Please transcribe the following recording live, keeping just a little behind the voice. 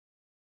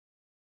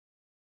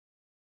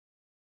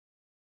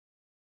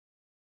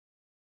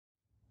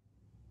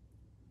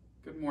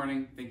Good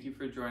morning. Thank you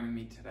for joining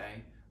me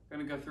today. We're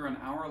going to go through an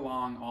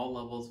hour-long all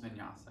levels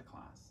Vinyasa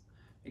class.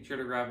 Make sure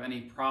to grab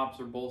any props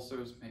or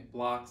bolsters,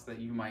 blocks that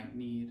you might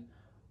need.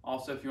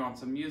 Also, if you want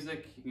some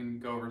music, you can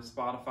go over to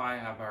Spotify. I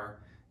have our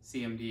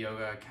CMD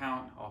Yoga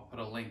account. I'll put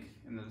a link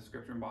in the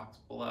description box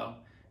below.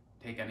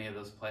 Take any of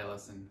those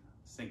playlists and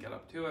sync it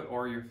up to it,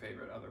 or your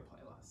favorite other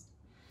playlist.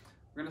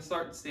 We're going to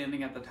start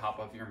standing at the top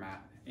of your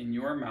mat in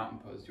your mountain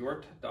pose,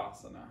 your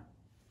Tadasana.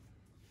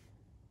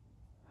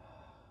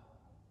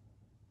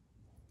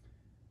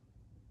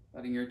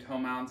 Letting your toe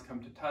mounds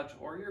come to touch,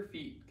 or your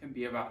feet can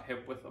be about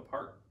hip width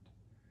apart.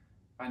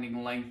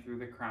 Finding length through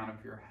the crown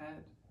of your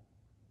head.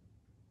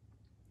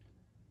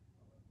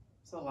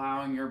 Just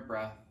allowing your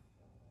breath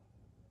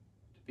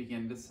to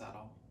begin to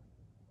settle.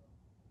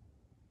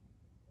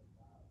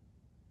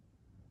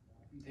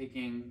 And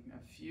taking a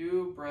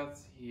few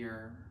breaths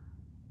here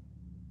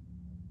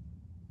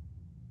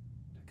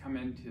to come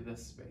into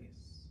this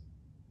space.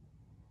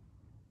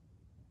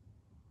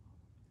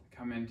 To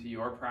come into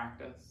your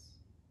practice.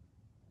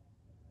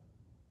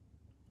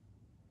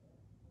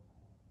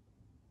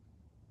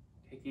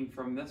 Taking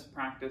from this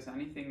practice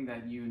anything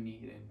that you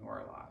need in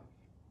your life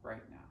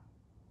right now.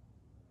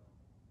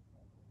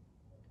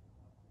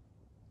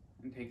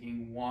 And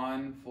taking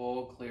one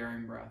full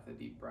clearing breath, a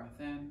deep breath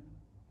in.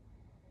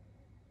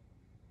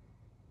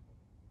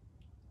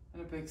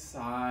 And a big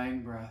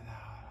sighing breath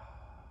out.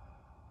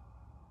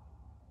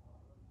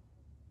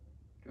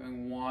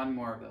 Doing one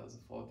more of those,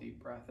 a full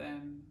deep breath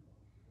in.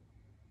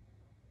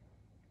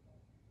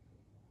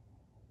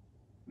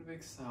 And a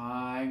big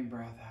sighing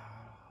breath out.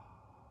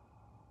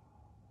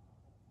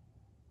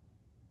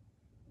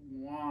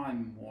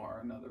 One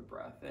more, another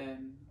breath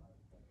in,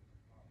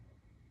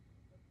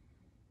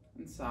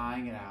 and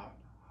sighing it out.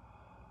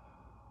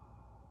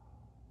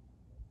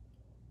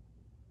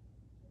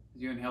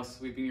 As you inhale,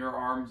 sweeping your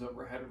arms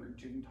overhead,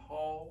 reaching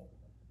tall,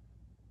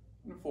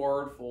 and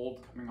forward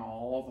fold coming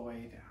all the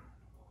way down.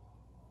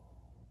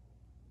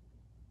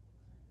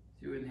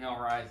 As you inhale,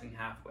 rising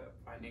halfway up,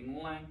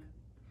 finding length,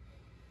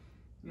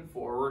 and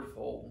forward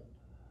fold.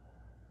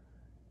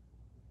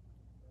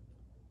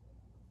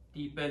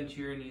 Deep bend to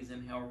your knees,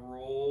 inhale,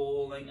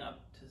 rolling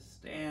up to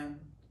stand.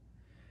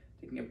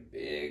 Taking a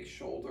big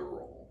shoulder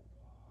roll.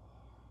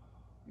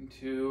 And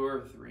 2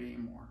 or 3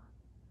 more.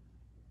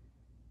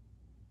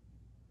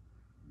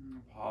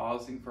 And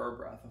pausing for a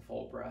breath, a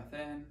full breath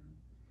in.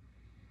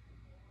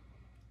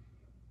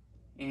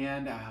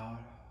 And out.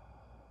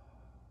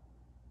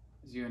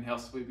 As you inhale,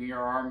 sweeping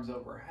your arms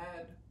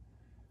overhead.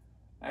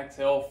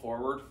 Exhale,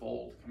 forward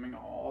fold, coming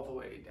all the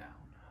way down.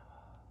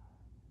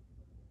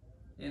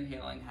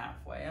 Inhaling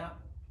halfway up.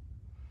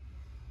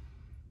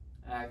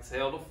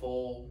 Exhale to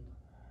fold.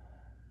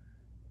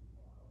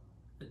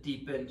 A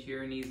deep bend to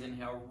your knees.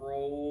 Inhale,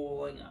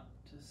 rolling up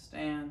to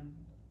stand.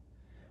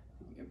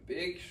 Taking a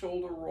big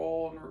shoulder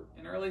roll and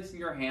interlacing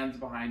your hands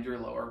behind your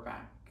lower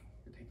back.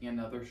 You're taking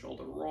another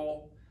shoulder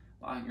roll,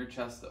 allowing your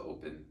chest to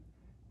open.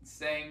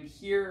 Staying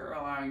here,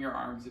 allowing your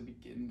arms to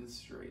begin to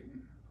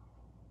straighten.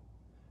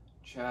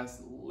 Chest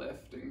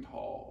lifting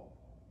tall.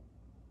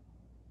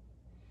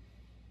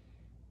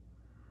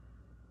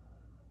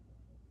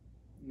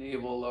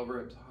 Navel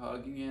lower to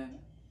hugging in.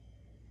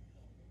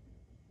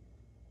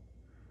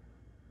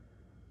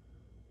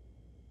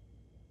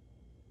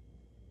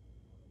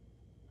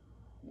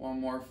 One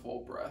more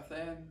full breath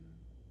in.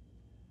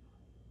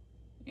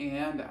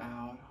 And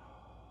out.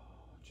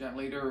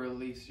 Gently to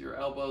release your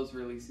elbows,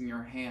 releasing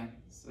your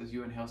hands. As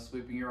you inhale,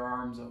 sweeping your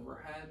arms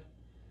overhead.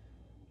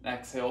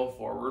 Exhale,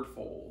 forward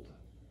fold.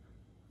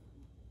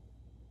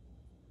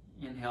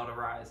 Inhale to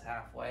rise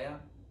halfway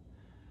up.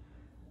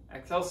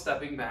 Exhale,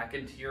 stepping back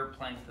into your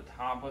plank, the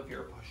top of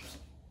your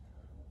push-up.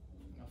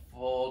 A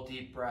full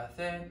deep breath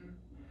in.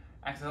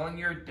 Exhaling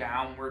your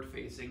downward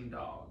facing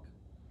dog.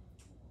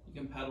 You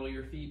can pedal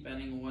your feet,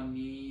 bending one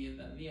knee and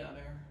then the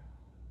other.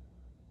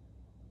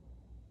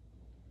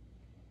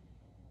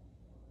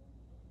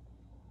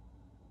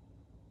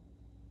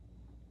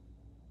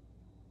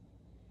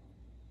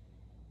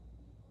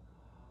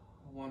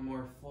 One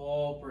more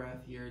full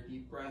breath here.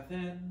 Deep breath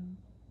in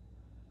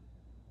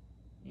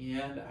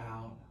and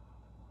out.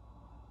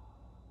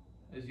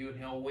 As you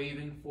inhale,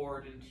 waving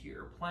forward into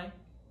your plank.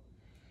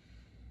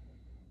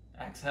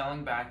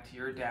 Exhaling back to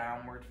your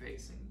downward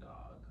facing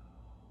dog.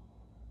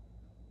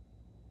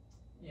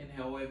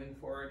 Inhale, waving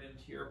forward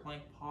into your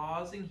plank,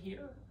 pausing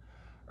here.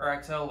 Or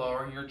exhale,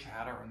 lowering your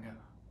chaturanga.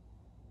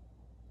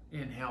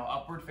 Inhale,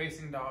 upward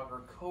facing dog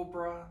or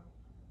cobra.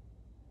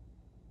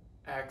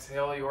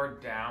 Exhale, your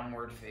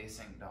downward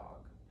facing dog.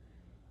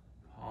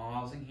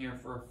 Pausing here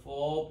for a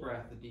full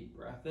breath, a deep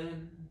breath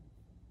in.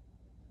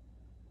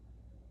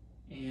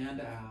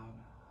 And out.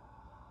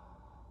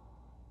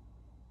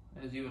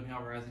 As you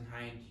inhale, rising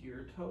high into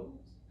your toes.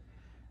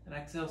 And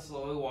exhale,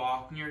 slowly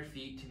walking your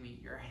feet to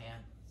meet your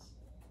hands.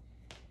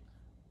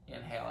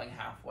 Inhaling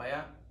halfway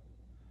up.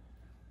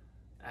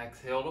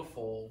 Exhale to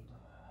fold.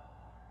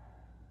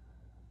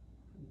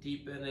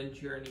 Deep bend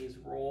into your knees,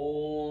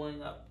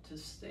 rolling up to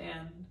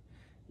stand.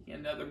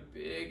 Another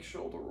big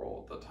shoulder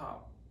roll at the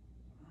top.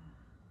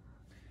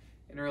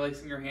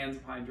 Interlacing your hands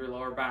behind your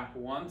lower back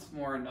once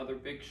more, another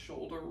big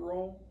shoulder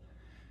roll.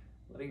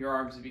 Letting your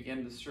arms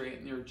begin to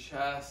straighten your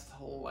chest,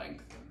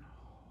 lengthen.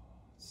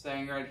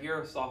 Staying right here,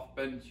 a soft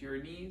bend to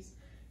your knees,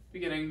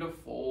 beginning to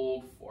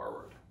fold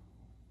forward.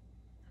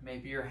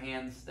 Maybe your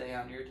hands stay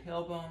on your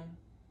tailbone.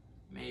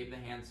 Maybe the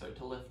hands start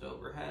to lift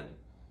overhead.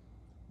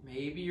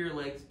 Maybe your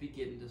legs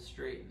begin to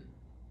straighten.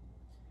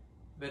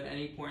 If at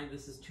any point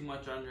this is too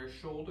much on your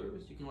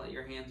shoulders, you can let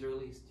your hands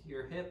release to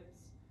your hips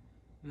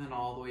and then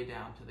all the way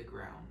down to the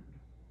ground.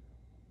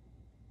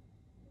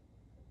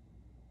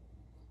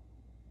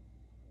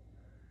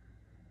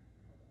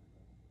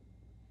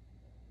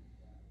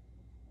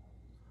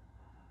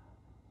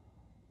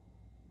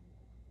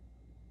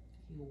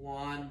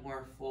 One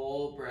more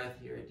full breath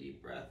here. A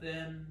deep breath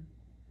in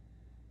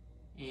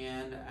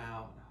and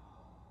out.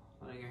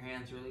 Letting your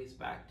hands release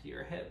back to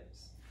your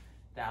hips,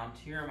 down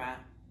to your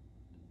mat.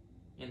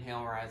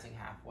 Inhale, rising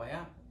halfway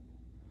up.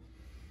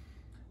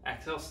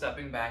 Exhale,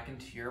 stepping back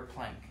into your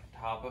plank,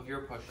 top of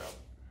your push-up.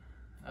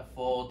 A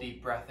full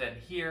deep breath in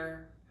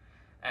here.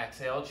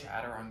 Exhale,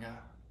 chaturanga.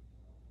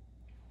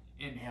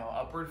 Inhale,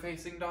 upward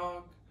facing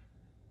dog.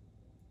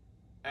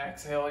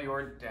 Exhale,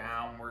 your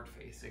downward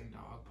facing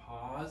dog.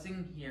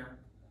 Pausing here,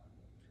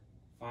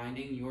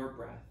 finding your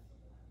breath.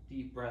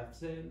 Deep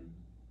breaths in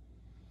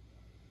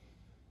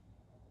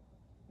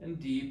and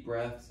deep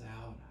breaths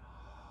out.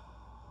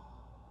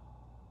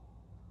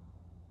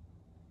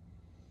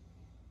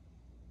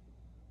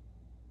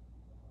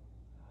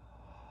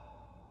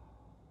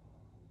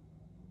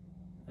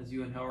 As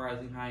you inhale,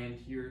 rising high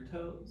into your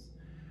toes.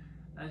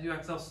 As you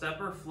exhale, step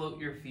or float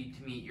your feet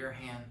to meet your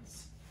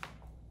hands.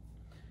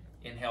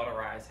 Inhale to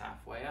rise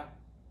halfway up.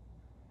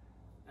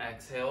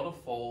 Exhale to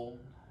fold.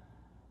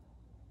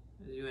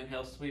 As you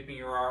inhale, sweeping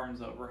your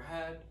arms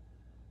overhead.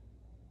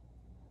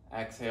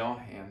 Exhale,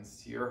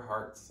 hands to your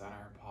heart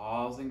center.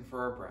 Pausing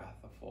for a breath.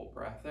 A full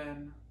breath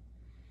in.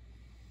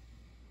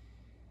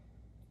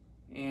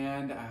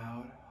 And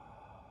out.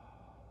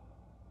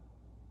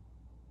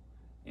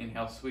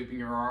 Inhale, sweeping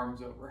your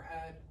arms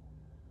overhead.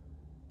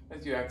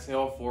 As you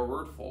exhale,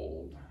 forward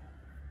fold.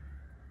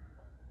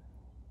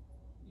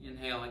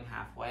 Inhaling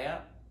halfway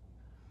up.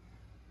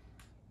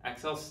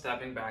 Exhale,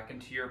 stepping back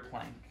into your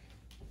plank.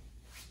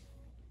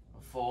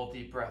 A full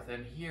deep breath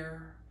in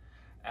here.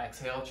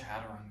 Exhale,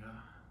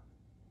 chaturanga.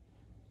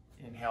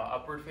 Inhale,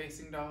 upward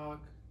facing dog.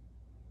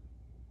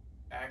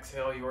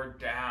 Exhale, your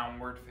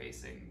downward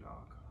facing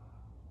dog.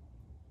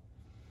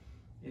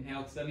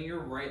 Inhale, extending your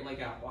right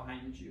leg out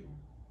behind you.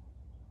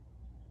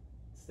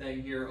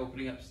 Staying here,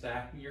 opening up,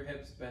 stacking your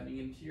hips, bending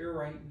into your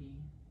right knee.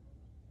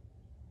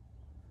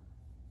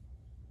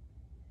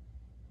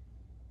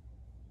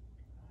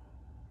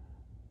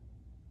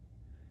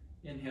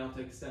 Inhale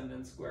to extend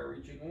and square,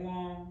 reaching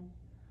long.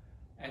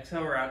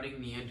 Exhale, rounding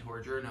knee in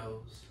towards your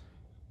nose.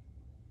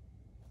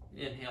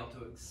 Inhale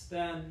to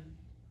extend.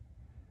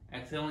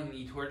 Exhaling,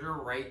 knee towards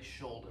your right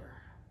shoulder.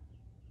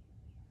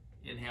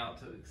 Inhale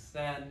to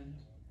extend.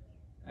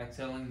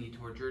 Exhaling, knee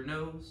towards your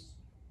nose.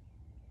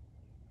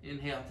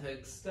 Inhale to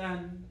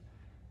extend.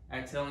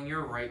 Exhaling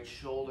your right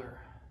shoulder.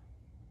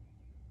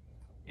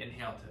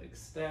 Inhale to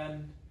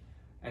extend.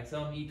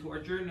 Exhale, knee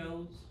towards your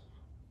nose.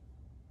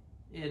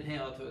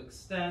 Inhale to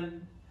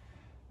extend.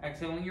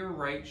 Exhaling your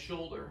right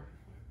shoulder.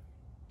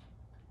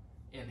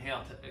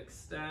 Inhale to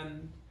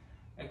extend.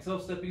 Exhale,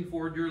 stepping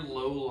forward your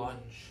low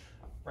lunge.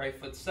 Right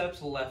foot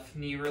steps, left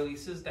knee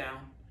releases down.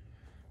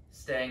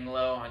 Staying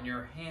low on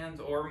your hands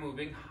or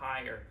moving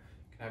higher.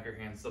 You can have your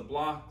hands to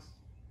blocks,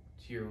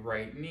 to your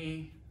right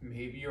knee,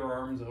 maybe your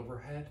arms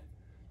overhead.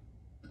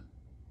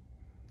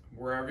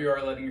 Wherever you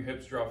are, letting your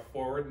hips drop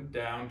forward and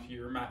down to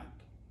your mat.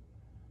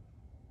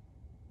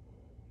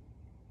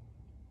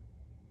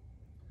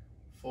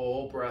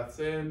 Full breaths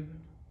in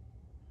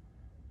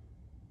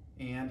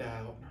and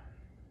out.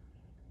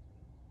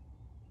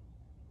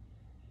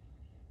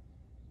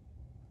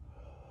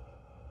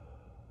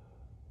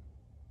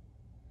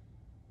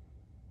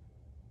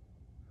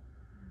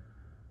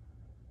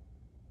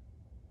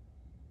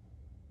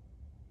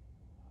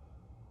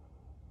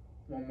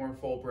 One more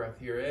full breath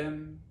here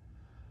in.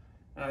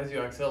 And as you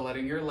exhale,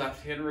 letting your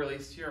left hand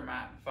release to your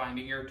mat,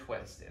 finding your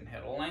twist.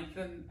 Inhale to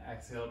lengthen,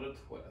 exhale to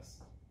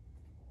twist.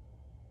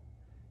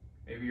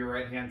 Maybe your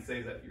right hand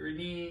stays at your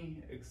knee,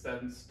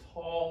 extends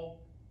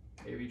tall,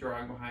 maybe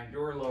drawing behind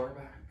your lower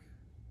back.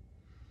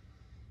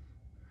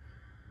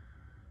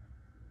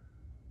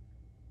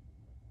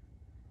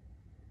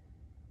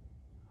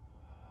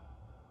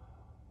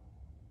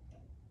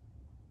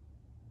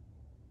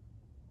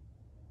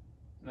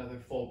 Another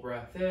full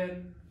breath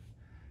in.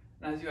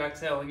 And as you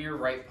exhale, your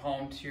right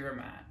palm to your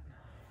mat.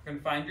 You're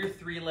gonna find your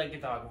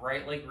three-legged dog,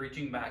 right leg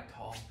reaching back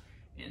tall.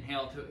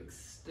 Inhale to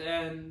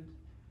extend.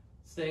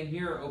 Staying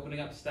here, opening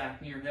up,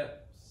 stacking your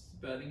hips,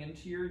 bending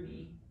into your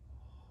knee.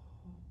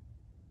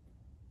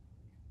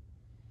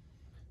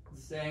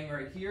 Staying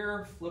right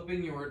here,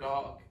 flipping your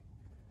dog.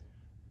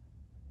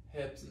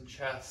 Hips and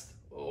chest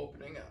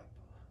opening up.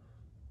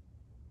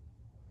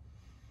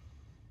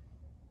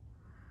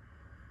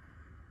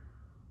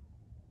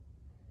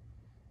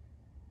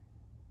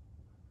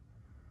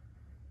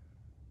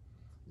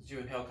 As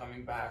you inhale,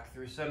 coming back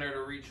through center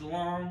to reach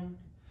long.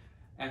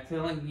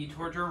 Exhaling, knee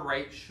towards your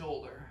right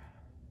shoulder.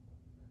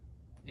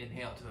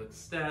 Inhale to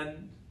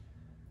extend.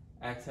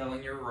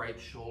 Exhaling your right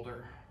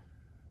shoulder.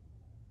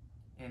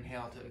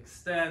 Inhale to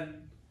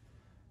extend.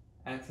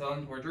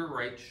 Exhaling towards your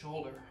right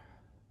shoulder.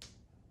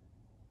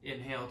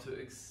 Inhale to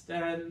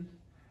extend.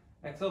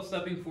 Exhale,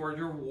 stepping forward,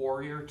 your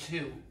warrior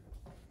two.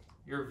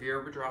 Your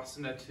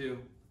Virabhadrasana 2.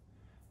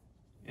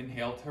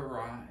 Inhale to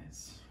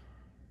rise.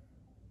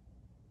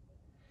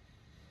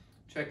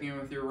 Checking in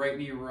with your right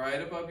knee right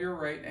above your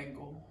right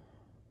ankle.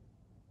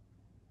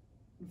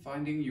 And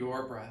finding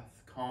your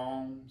breath,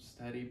 calm,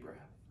 steady breath.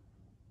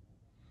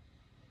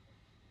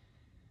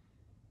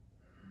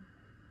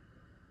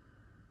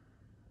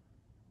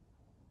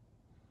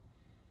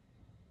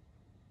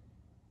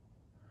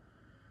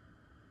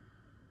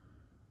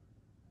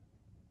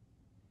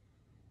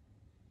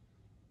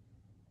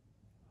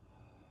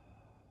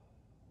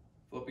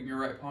 Flipping your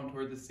right palm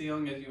toward the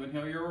ceiling as you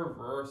inhale your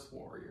reverse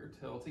warrior,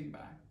 tilting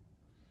back.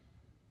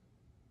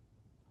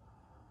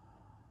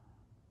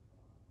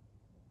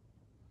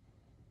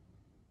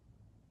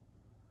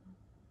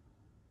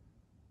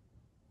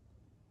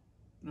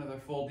 Another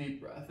full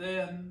deep breath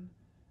in.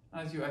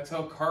 As you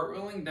exhale,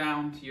 cartwheeling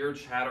down to your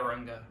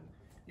chaturanga.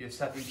 You're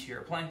stepping to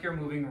your plank, you're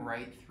moving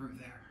right through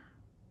there.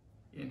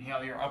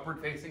 Inhale your upward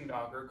facing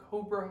dog or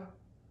cobra.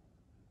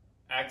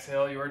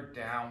 Exhale your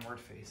downward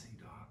facing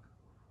dog.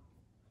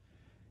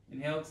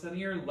 Inhale, extending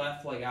your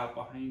left leg out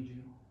behind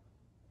you.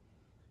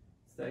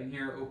 Staying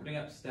here, opening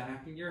up,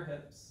 stacking your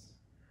hips.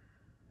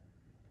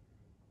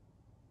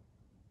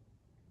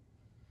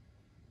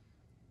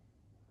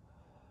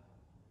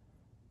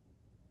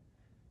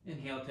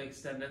 Inhale to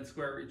extend and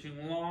square,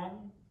 reaching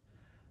long.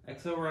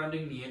 Exhale,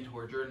 rounding knee in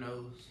towards your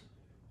nose.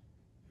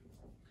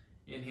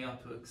 Inhale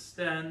to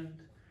extend.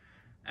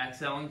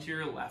 Exhaling to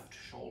your left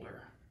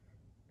shoulder.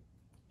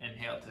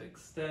 Inhale to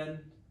extend.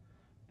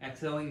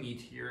 Exhaling, knee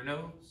to your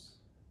nose.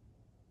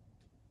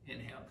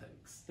 Inhale to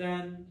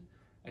extend.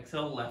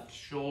 Exhale, left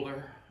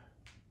shoulder.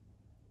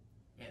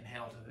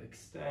 Inhale to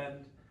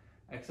extend.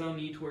 Exhale,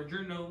 knee towards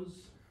your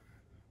nose.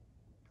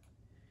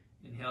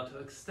 Inhale to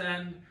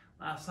extend.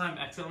 Last time,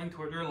 exhaling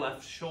toward your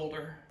left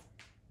shoulder.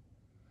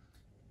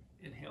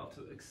 Inhale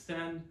to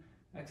extend.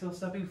 Exhale,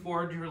 stepping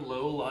forward to your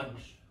low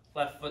lunge.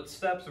 Left foot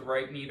steps,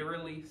 right knee to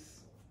release.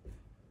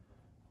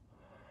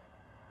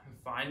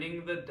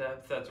 Finding the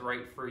depth that's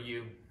right for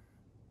you.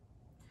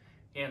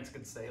 Hands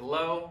can stay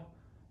low,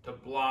 to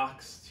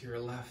blocks to your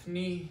left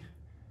knee,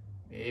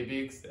 maybe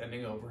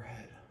extending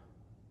overhead.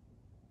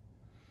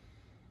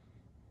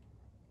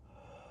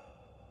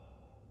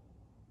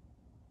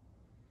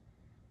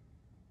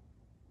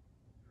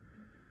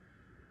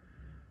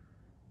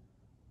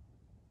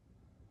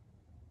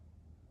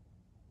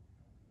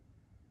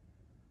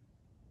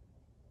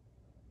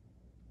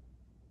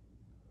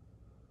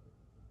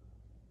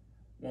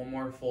 One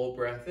more full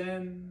breath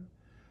in.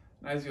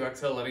 As you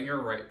exhale, letting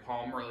your right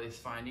palm release,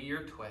 finding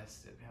your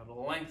twist. Inhale to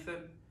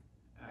lengthen,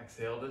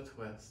 exhale to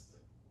twist.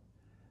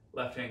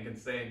 Left hand can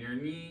stay in your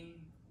knee,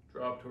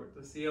 draw up towards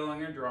the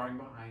ceiling, or drawing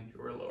behind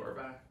your lower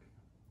back.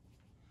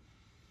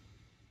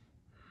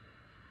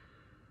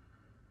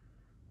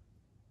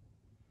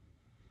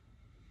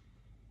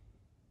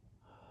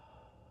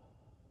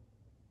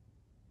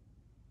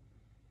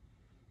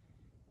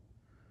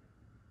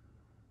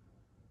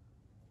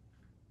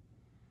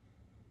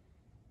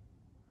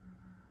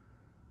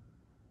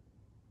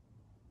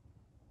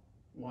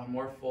 One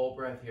more full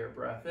breath here.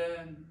 Breath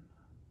in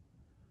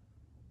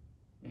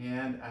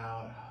and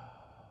out.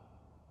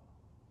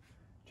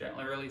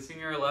 Gently releasing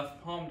your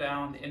left palm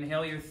down.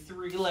 Inhale your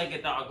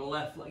three-legged dog,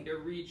 left leg to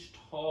reach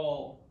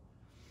tall.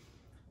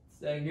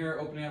 Staying here,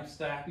 opening up,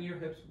 stacking your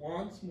hips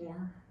once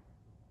more.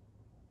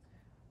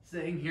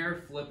 Staying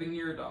here, flipping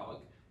your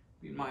dog.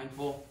 Be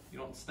mindful you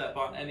don't step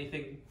on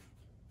anything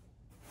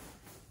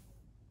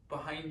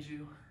behind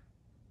you.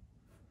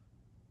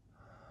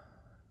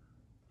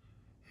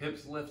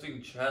 Hips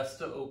lifting, chest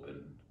to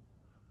open.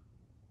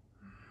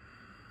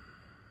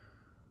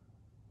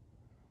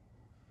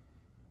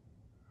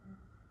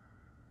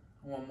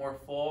 One more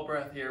full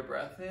breath here.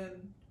 Breath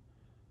in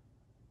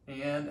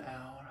and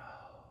out.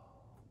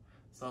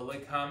 Slowly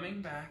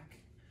coming back.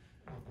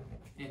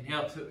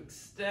 Inhale to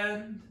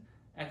extend.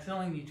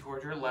 Exhaling, knee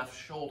towards your left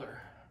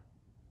shoulder.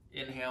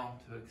 Inhale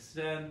to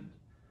extend.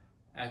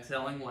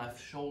 Exhaling,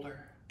 left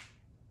shoulder.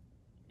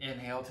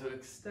 Inhale to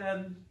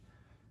extend.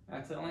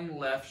 Exhaling,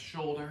 left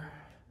shoulder.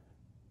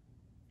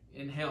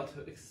 Inhale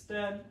to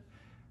extend.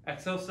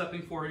 Exhale,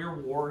 stepping forward,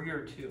 your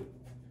warrior two.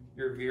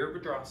 Your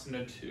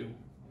Virabhadrasana 2.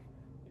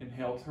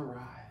 Inhale to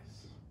rise.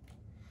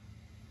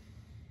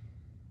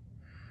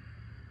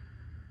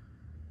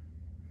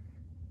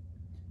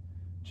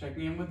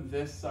 Checking in with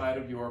this side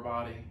of your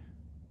body.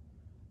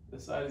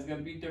 This side is going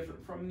to be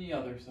different from the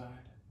other side.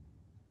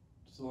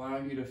 Just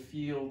allowing you to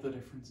feel the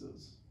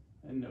differences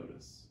and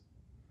notice.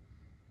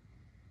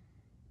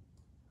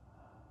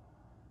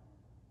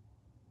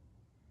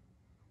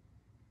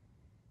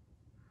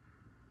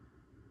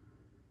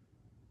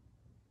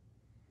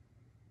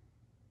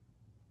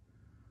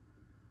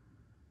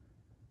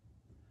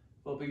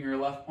 Flipping your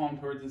left palm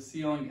towards the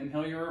ceiling.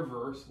 Inhale your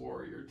reverse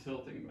warrior,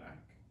 tilting back.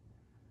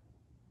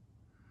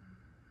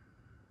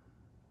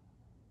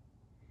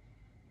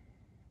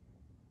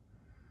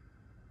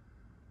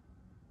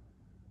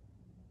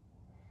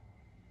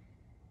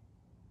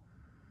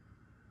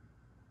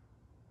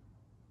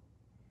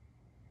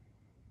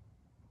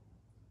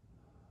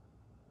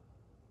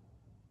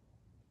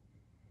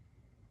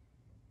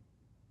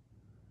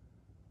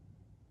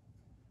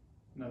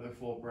 Another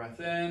full breath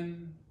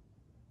in.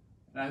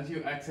 And as you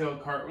exhale,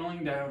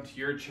 cartwheeling down to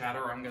your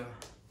chaturanga.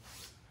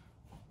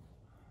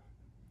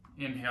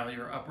 Inhale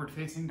your upward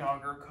facing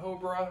dog or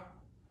cobra.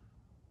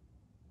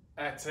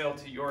 Exhale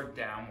to your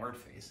downward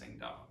facing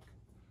dog.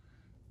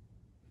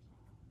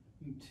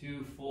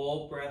 2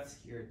 full breaths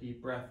here.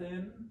 Deep breath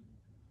in.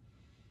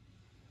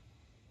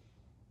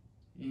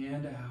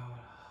 And out.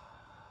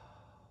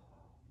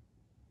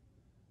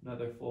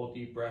 Another full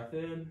deep breath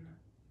in.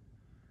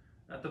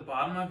 At the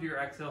bottom of your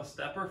exhale,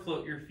 step or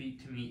float your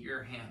feet to meet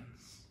your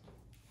hands.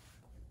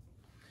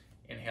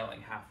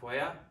 Inhaling halfway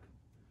up.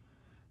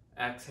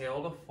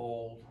 Exhale to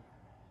fold.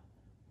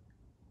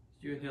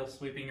 As you inhale,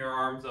 sweeping your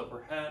arms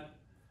overhead.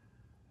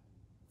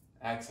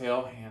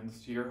 Exhale,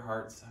 hands to your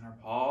heart center,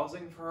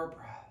 pausing for a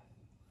breath.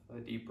 A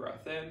deep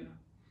breath in.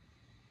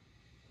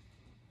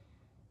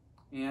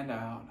 And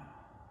out.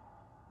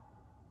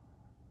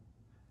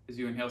 As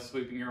you inhale,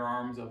 sweeping your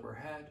arms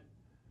overhead.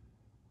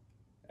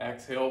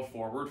 Exhale,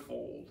 forward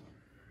fold.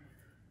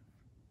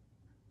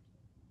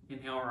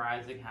 Inhale,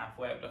 rising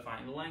halfway up to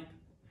find length.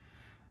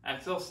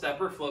 Exhale, step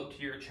or float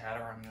to your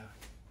chaturanga.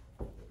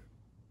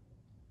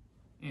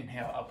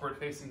 Inhale, upward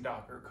facing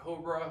dog or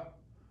cobra.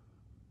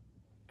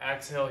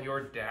 Exhale,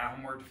 your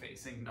downward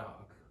facing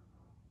dog.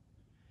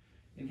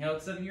 Inhale,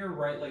 extending your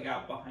right leg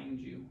out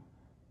behind you.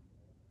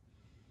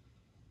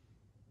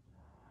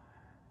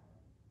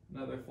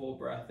 Another full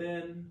breath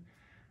in.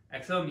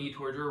 Exhale, knee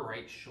towards your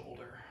right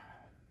shoulder.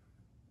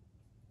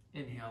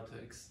 Inhale to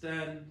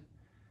extend.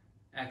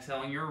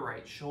 Exhaling your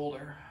right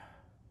shoulder.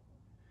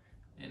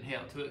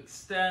 Inhale to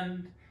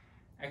extend.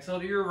 Exhale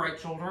to your right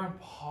shoulder and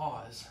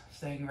pause.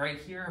 Staying right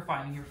here,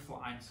 finding your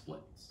flying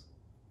splits.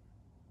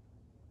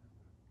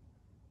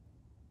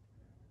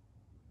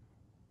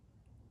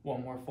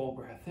 One more full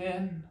breath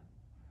in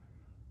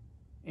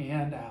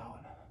and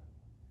out.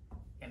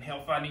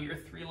 Inhale, finding your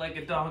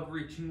 3-legged dog,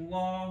 reaching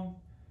long.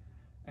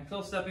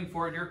 Exhale, stepping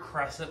forward, your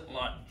crescent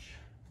lunge.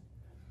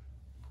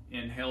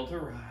 Inhale to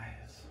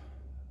rise.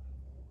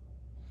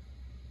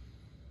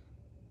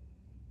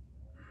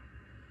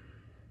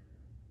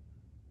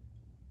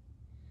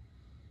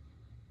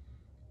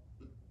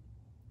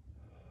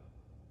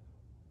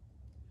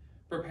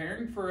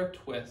 Preparing for a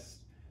twist.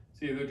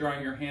 So either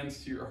drawing your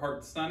hands to your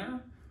heart center,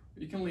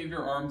 or you can leave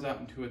your arms out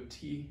into a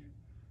T,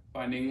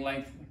 finding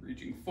length,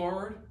 reaching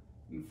forward,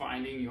 and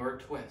finding your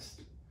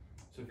twist.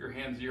 So if your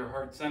hands are your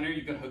heart center,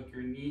 you can hook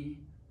your knee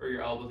or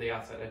your elbow to the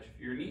outside edge of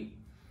your knee.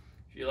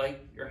 If you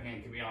like, your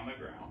hand can be on the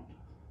ground.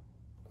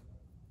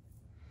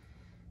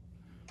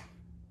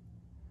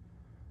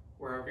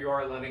 Wherever you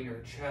are, letting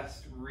your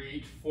chest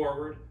reach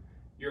forward,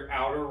 your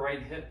outer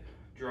right hip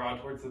draw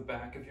towards the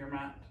back of your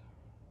mat.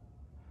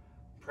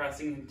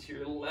 Pressing into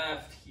your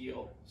left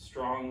heel,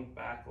 strong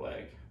back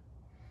leg.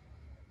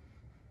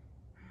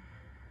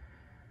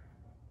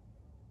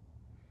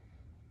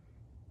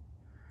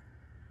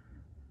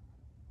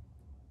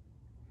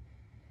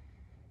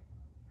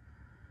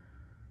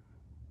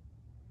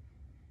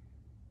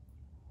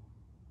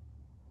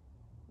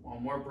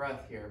 One more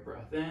breath here.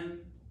 Breath in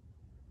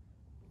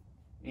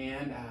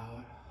and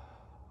out.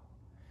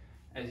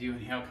 As you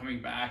inhale,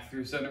 coming back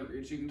through center,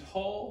 reaching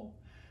tall.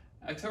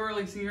 Exhale,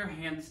 releasing your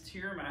hands to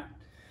your mat.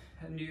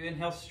 And you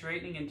inhale,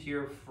 straightening into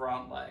your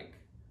front leg.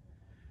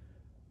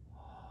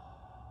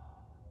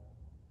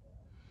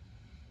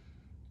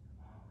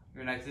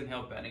 Your next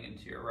inhale, bending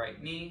into your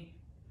right knee.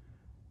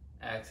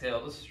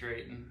 Exhale to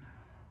straighten.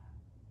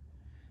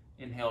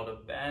 Inhale to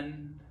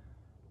bend.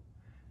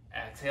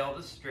 Exhale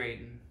to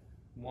straighten.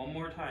 One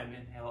more time.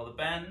 Inhale to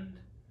bend.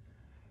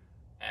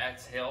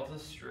 Exhale to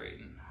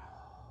straighten.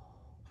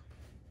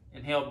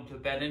 Inhale to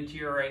bend into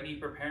your right knee,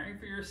 preparing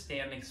for your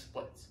standing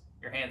splits.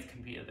 Your hands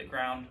can be at the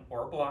ground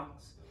or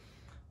blocks.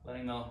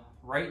 Letting the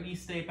right knee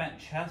stay bent,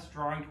 chest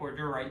drawing towards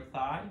your right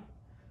thigh.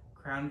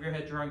 Crown of your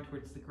head drawing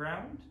towards the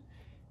ground.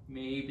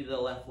 Maybe the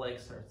left leg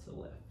starts to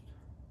lift.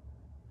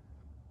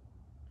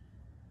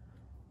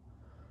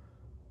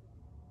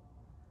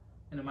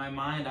 And in my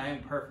mind, I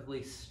am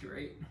perfectly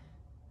straight.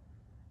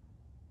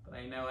 But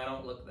I know I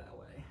don't look that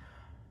way.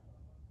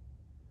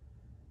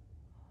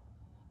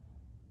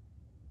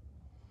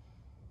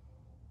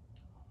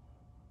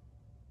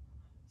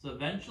 So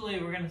eventually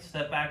we're going to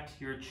step back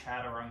to your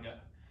chaturanga.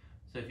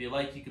 So if you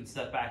like, you can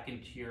step back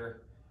into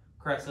your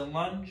crescent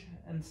lunge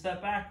and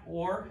step back,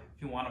 or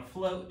if you want to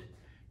float,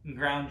 you can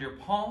ground your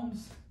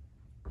palms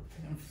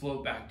and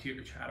float back to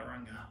your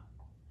chaturanga.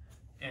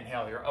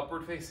 Inhale your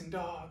upward facing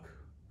dog.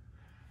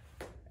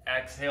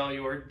 Exhale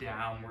your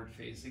downward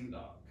facing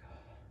dog.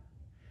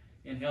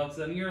 Inhale,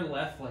 extending your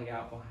left leg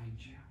out behind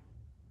you.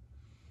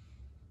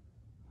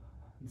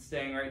 And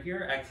staying right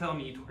here, exhale,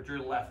 knee towards your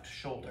left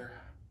shoulder.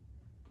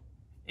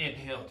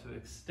 Inhale to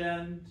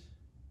extend.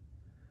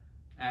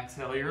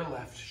 Exhale your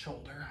left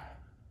shoulder.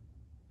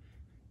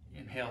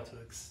 Inhale to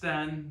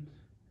extend.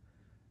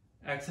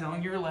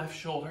 Exhaling your left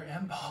shoulder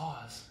and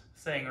pause.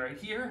 Staying right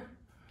here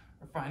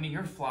or finding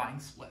your flying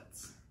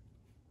splits.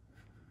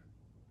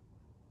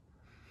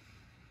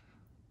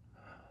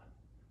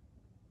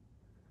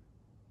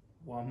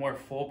 One more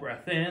full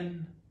breath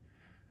in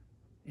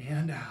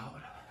and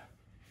out.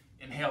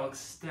 Inhale,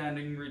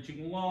 extending,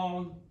 reaching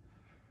long.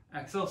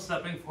 Exhale,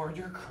 stepping forward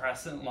your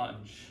crescent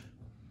lunge.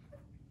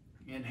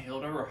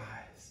 Inhale to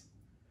rise.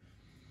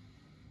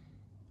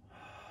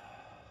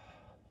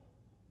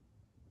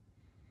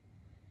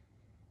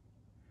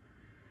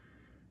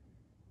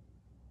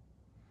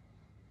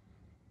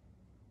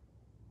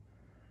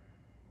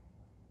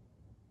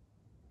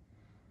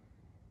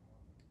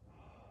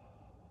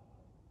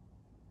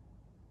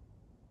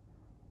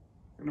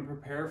 We're going to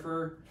prepare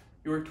for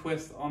your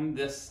twist on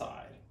this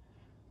side.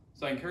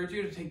 So I encourage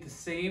you to take the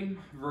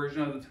same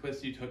version of the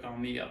twist you took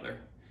on the other.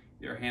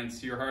 Your hands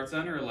to your heart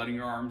center, or letting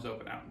your arms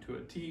open out into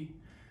a T,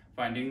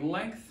 finding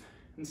length,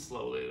 and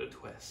slowly the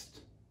twist.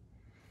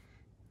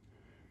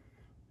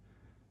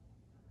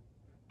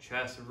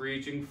 Chest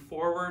reaching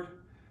forward,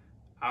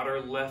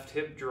 outer left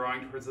hip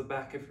drawing towards the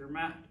back of your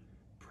mat,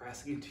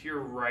 pressing into your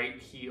right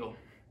heel.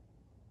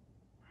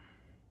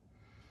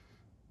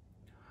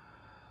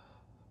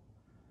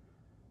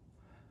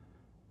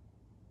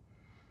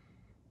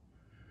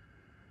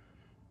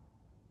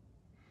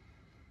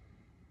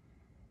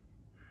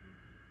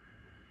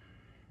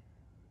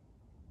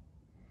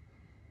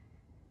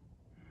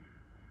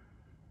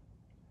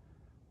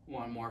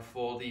 One more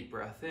full deep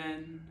breath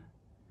in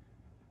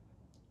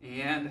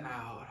and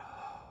out.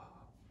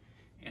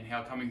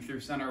 Inhale, coming through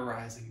center,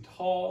 rising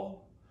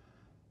tall.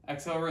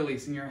 Exhale,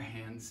 releasing your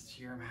hands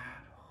to your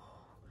mat.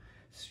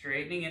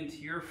 Straightening into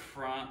your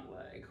front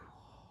leg.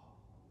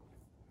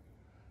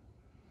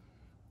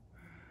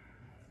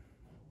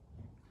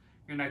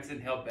 Your next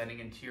inhale, bending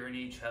into your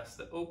knee, chest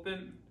to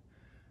open.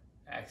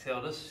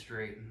 Exhale to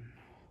straighten.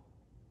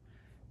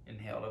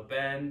 Inhale to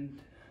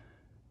bend.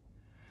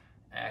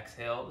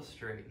 Exhale to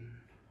straighten.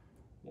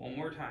 One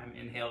more time.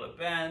 Inhale to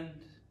bend.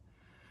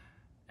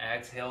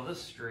 Exhale to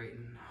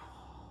straighten.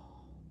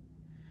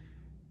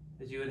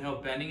 As you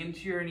inhale, bending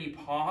into your knee,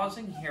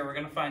 pausing here, we're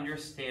going to find your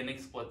standing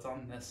splits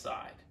on this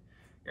side.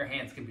 Your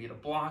hands can be to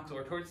blocks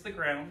or towards the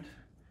ground.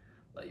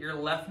 Let your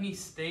left knee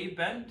stay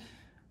bent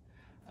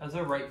as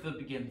the right foot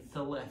begins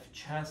to lift.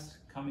 Chest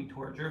coming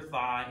towards your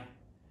thigh.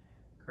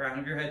 Crown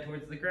of your head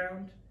towards the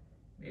ground.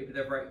 Maybe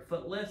the right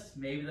foot lifts.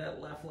 Maybe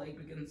that left leg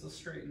begins to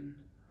straighten.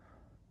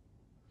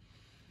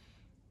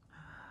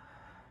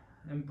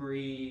 And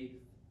breathe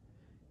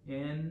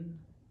in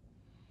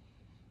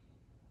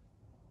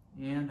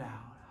and out.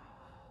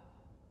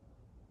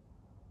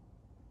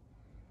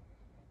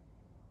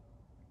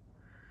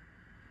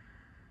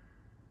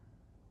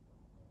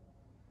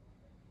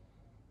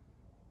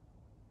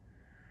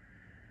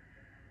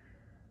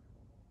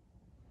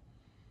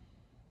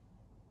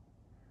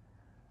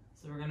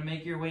 So we're going to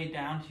make your way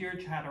down to your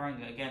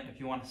chaturanga. Again, if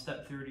you want to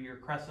step through to your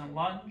crescent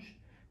lunge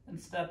and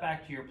step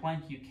back to your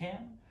plank, you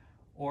can.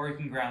 Or you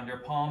can ground your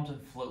palms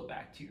and float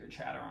back to your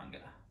chaturanga.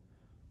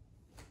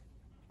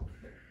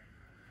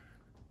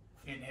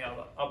 Inhale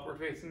to upward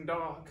facing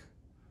dog.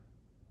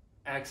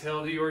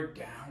 Exhale to your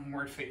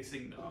downward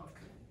facing dog.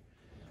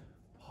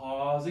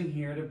 Pausing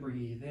here to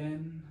breathe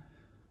in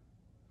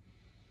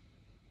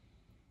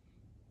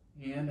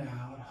and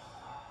out.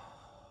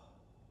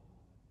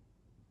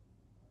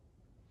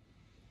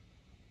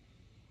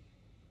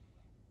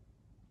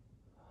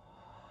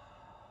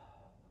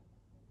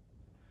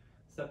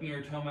 Stepping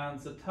your toe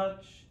mounds to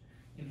touch.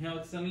 Inhale,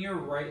 extending your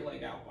right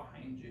leg out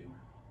behind you.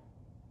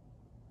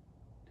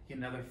 Take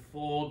another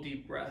full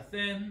deep breath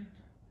in.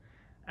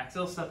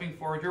 Exhale, stepping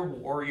forward, your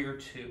warrior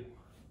two.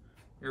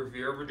 Your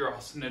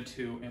Virabhadrasana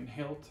 2.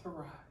 Inhale to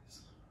rise.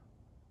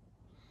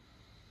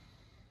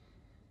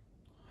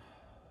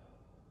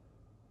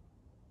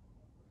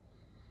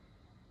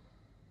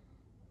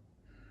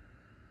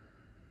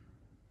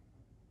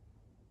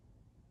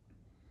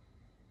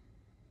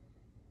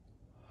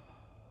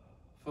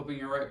 Flipping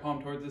your right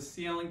palm towards the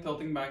ceiling,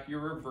 tilting back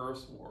your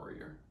reverse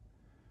warrior.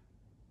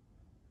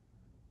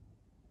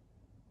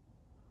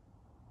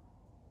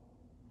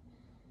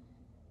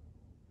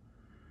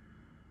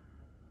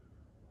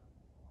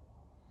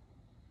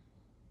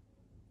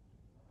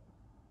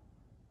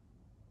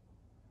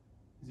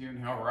 As you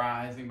inhale,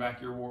 rising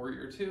back your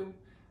warrior two.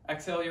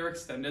 Exhale, your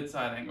extended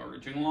side angle,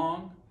 reaching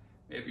long.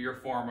 Maybe your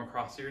forearm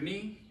across your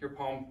knee, your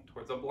palm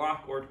towards a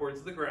block or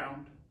towards the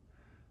ground.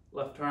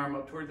 Left arm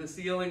up toward the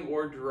ceiling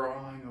or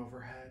drawing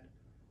overhead.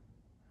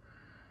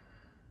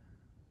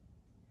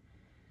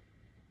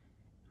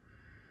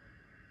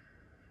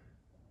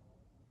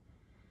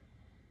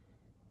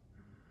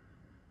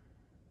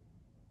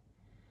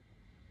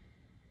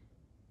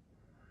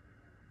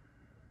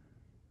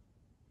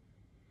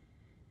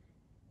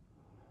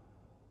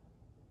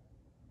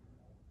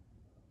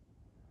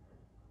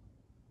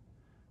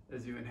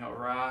 As you inhale,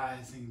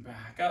 rising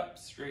back up,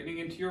 straightening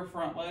into your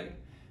front leg,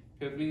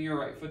 pivoting your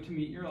right foot to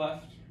meet your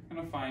left. You're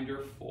gonna find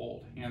your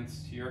fold,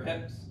 hands to your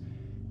hips.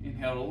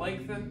 Inhale to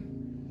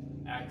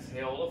lengthen,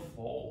 exhale to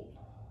fold.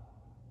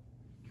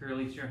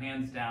 Release your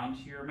hands down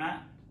to your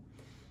mat.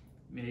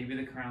 Maybe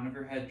the crown of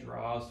your head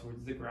draws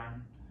towards the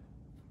ground.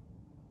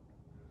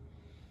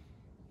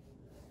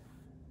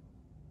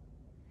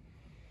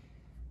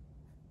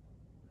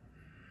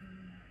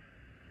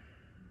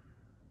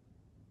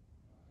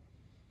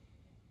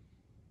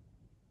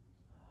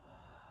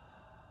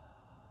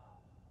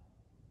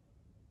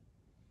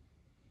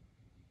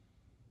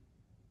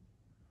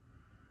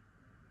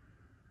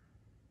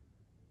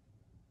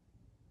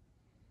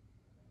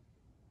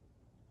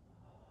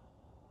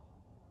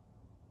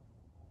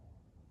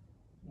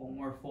 One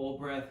more full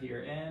breath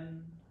here,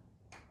 in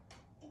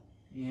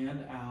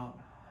and out.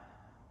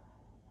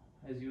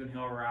 As you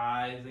inhale,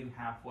 rising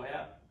halfway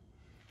up,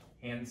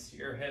 hands to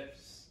your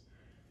hips.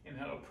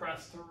 Inhale,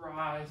 press to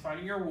rise,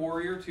 finding your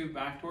warrior two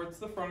back towards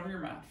the front of your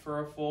mat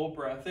for a full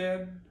breath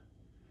in.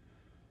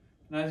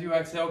 And as you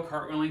exhale,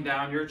 cartwheeling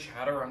down your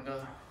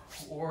chaturanga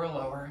or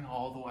lowering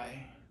all the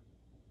way.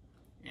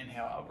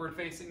 Inhale, upward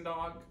facing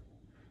dog.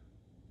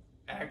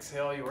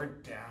 Exhale, your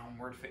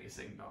downward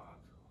facing dog.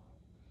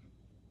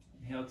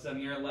 Inhale,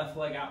 extending your left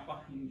leg out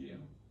behind you.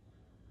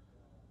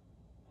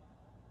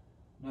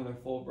 Another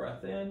full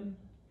breath in.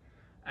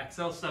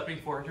 Exhale, stepping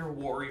forward, your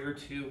warrior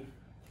two.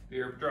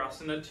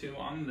 Virabhadrasana 2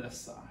 on this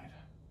side.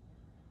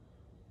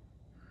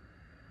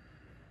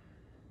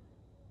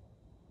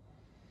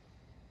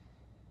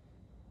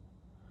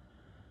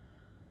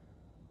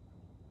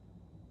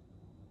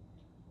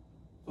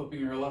 Flipping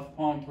your left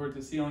palm towards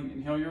the ceiling,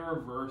 inhale your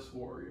reverse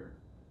warrior.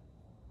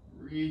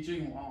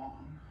 Reaching long.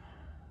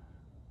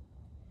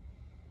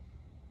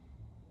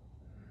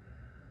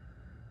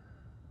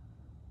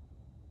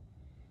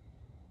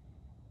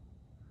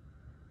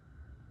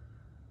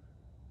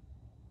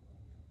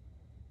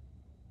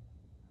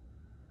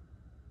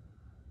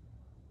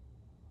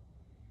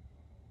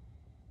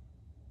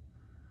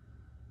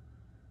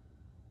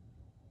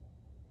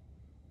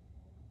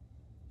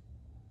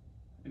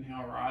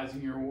 Inhale,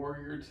 rising your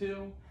warrior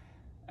two.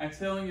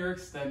 Exhaling your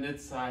extended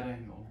side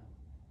angle.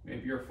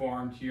 Maybe your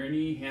forearm to your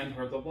knee, hand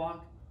toward the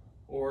block,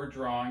 or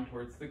drawing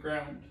towards the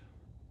ground.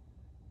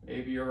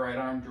 Maybe your right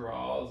arm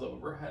draws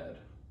overhead.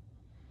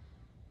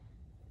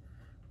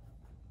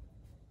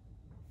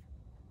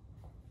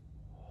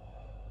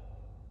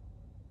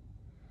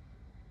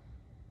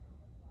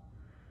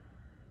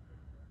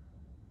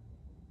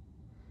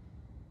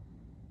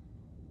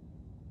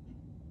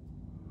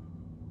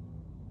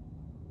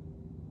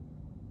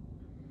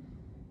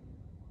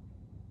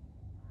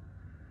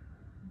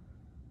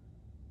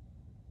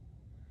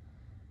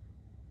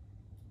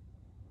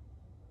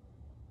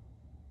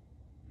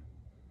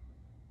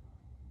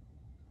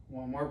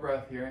 One more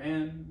breath here,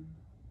 in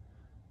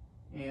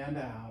and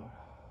out.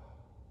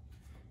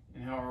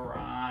 Inhale,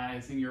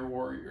 rising your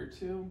warrior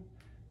two.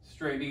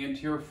 Straightening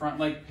into your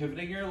front leg,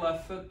 pivoting your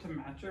left foot to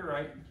match your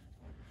right.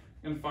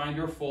 And find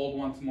your fold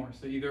once more.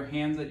 So either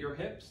hands at your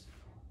hips,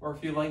 or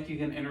if you like, you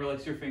can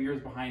interlace your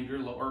fingers behind your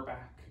lower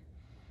back.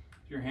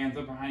 Your hands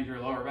up behind your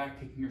lower back,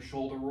 taking your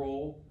shoulder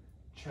roll,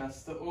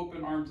 chest to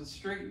open, arms to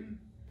straighten.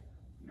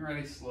 You're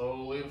ready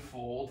slowly to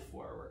fold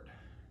forward.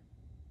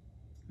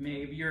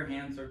 Maybe your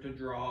hands start to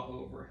draw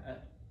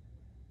overhead.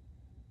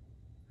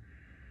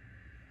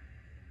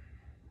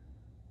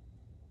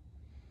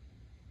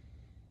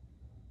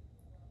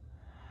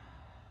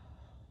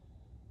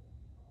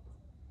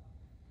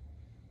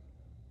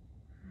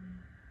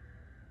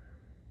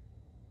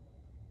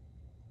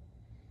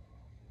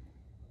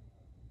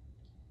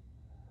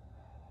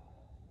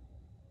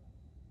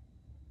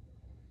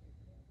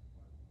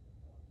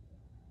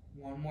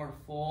 One more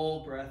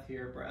full breath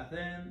here, breath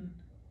in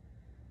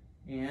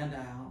and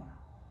out.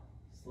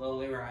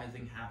 Slowly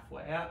rising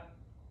halfway up.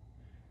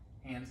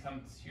 Hands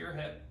come to your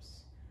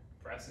hips.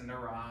 Pressing to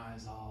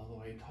rise all the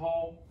way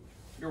tall.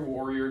 Your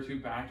warrior two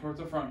back towards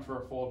the front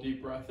for a full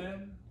deep breath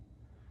in.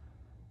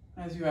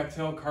 As you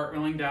exhale,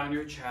 cartwheeling down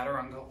your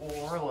chaturanga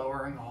or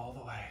lowering all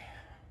the way.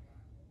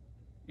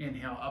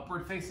 Inhale,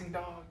 upward facing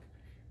dog.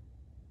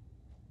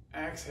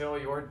 Exhale,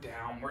 your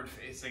downward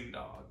facing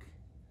dog.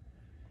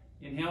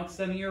 Inhale,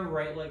 extending your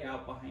right leg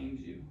out behind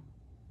you.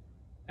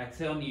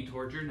 Exhale, knee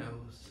towards your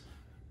nose.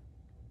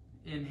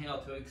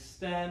 Inhale to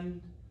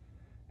extend.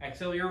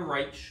 Exhale your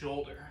right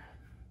shoulder.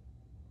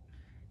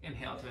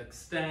 Inhale to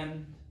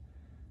extend.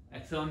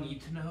 Exhale, knee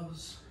to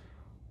nose.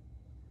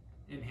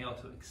 Inhale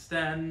to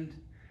extend.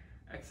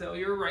 Exhale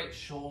your right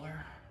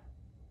shoulder.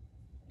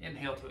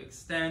 Inhale to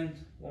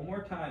extend. One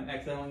more time.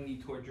 Exhaling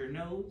knee towards your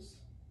nose.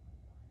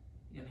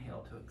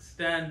 Inhale to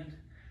extend.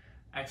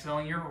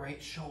 Exhaling your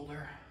right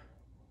shoulder.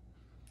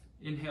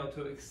 Inhale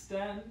to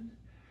extend.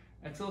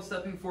 Exhale,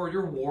 stepping forward,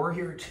 your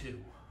warrior two,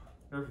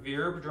 or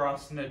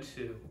Virabhadrasana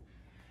 2.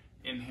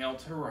 Inhale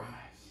to rise.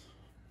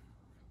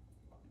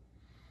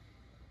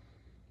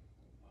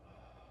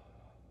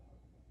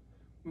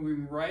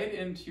 Moving right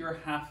into your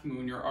half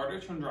moon, your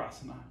Ardha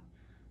Chandrasana.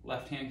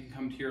 Left hand can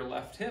come to your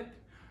left hip.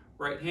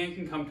 Right hand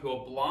can come to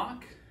a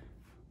block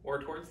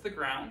or towards the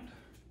ground.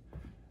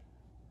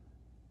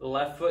 The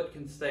left foot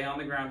can stay on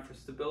the ground for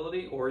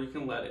stability, or you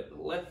can let it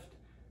lift.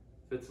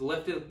 If it's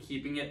lifted,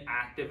 keeping it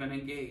active and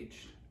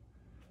engaged.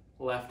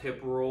 Left hip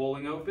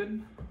rolling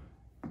open.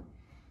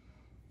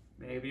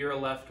 Maybe your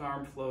left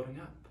arm floating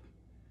up.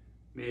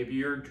 Maybe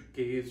your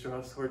gaze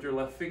draws towards your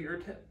left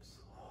fingertips.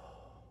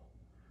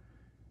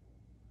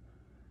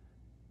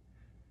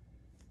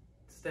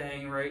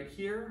 Staying right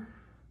here,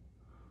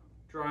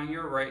 drawing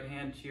your right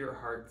hand to your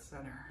heart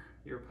center,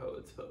 your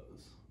poet's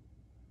pose.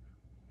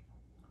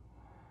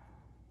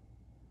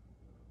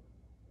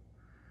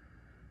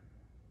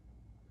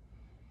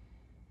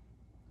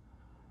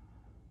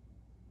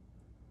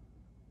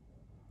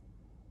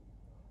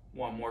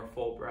 One more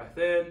full breath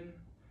in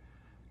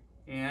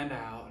and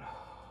out.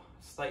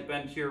 Slight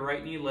bend to your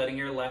right knee, letting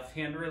your left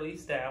hand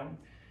release down,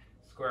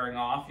 squaring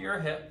off your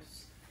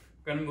hips.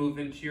 We're going to move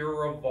into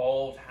your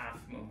revolved half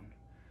moon.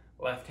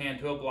 Left hand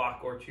to a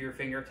block or to your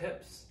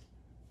fingertips.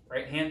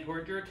 Right hand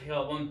towards your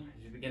tailbone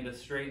as you begin to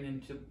straighten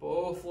into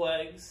both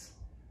legs.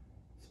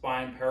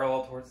 Spine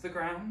parallel towards the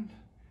ground.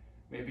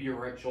 Maybe your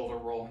right shoulder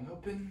rolling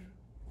open.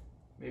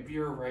 Maybe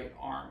your right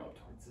arm up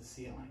towards the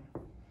ceiling.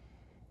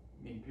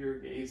 Maybe your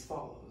gaze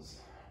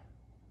follows.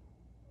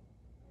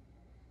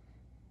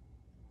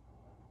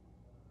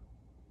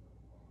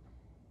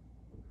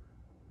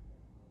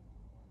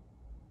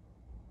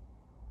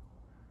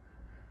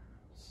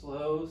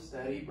 Slow,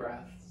 steady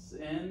breaths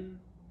in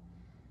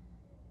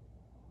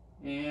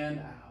and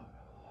out.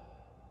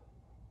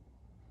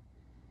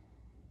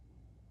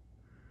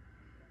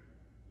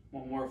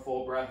 One more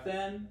full breath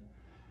in.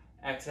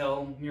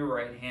 Exhale your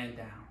right hand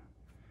down.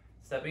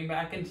 Stepping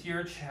back into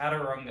your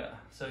chaturanga.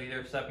 So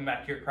either stepping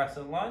back to your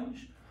crescent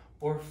lunge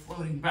or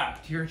floating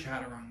back to your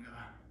chaturanga.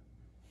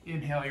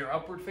 Inhale your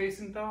upward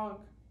facing dog.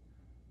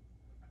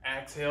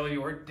 Exhale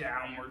your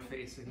downward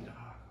facing dog.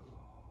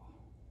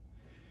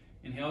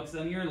 Inhale,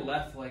 extend your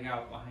left leg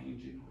out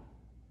behind you.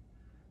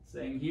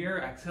 Staying here,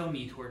 exhale,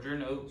 knee towards your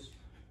nose.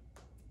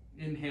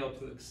 Inhale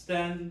to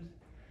extend.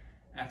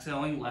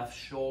 Exhaling left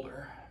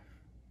shoulder.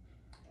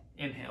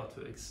 Inhale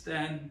to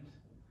extend.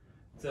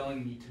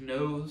 Exhaling knee to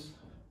nose.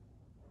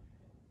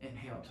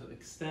 Inhale to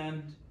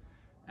extend.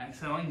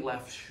 Exhaling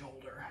left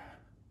shoulder.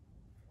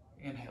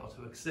 Inhale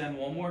to extend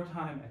one more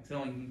time.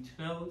 Exhaling knee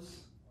to nose.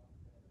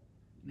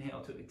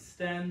 Inhale to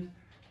extend.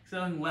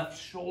 Exhaling left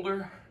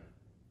shoulder.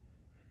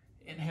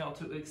 Inhale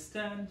to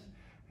extend.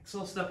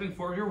 Exhale, stepping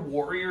forward, your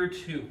warrior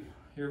two.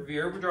 Your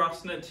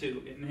Virabhadrasana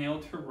 2. Inhale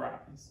to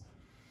rise.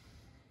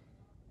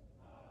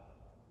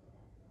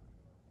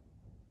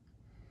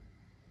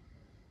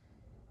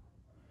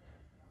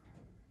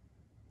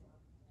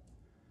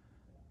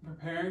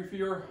 Preparing for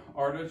your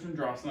Ardha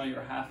Chandrasana,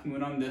 your half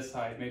moon on this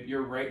side. Maybe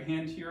your right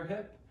hand to your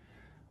hip,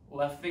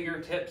 left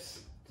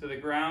fingertips to the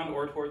ground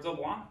or towards a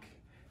block.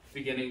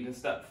 Beginning to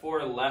step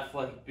forward, left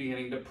leg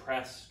beginning to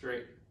press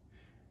straight.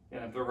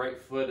 And if the right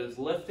foot is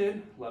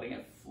lifted, letting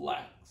it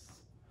flex.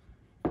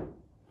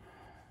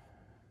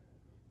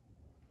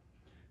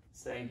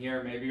 Staying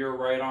here, maybe your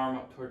right arm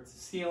up towards the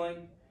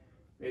ceiling.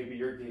 Maybe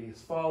your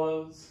gaze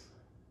follows.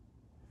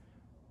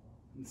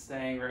 And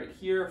staying right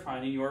here,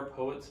 finding your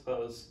poet's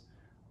pose.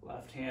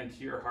 Left hand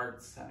to your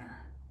heart center.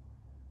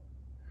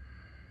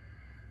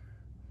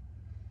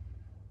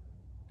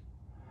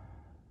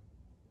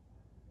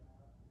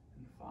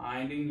 And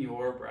finding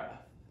your breath.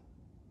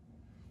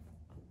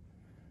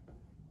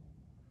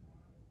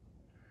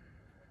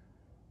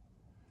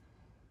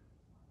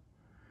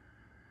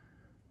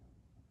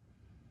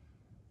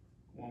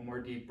 One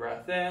more deep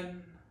breath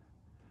in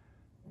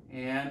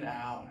and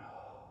out.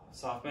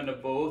 Soft bend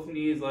of both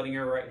knees, letting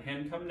your right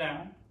hand come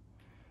down.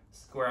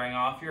 Squaring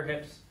off your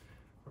hips.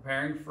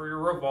 Preparing for your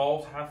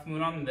revolved half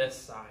moon on this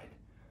side.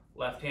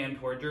 Left hand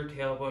towards your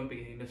tailbone,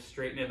 beginning to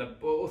straighten into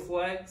both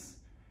legs.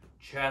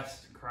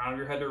 Chest, crown of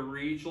your head to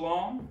reach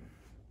long.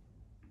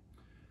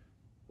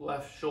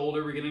 Left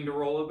shoulder beginning to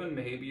roll open.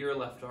 Maybe your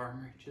left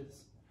arm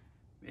reaches.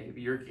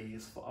 Maybe your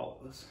gaze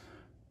follows.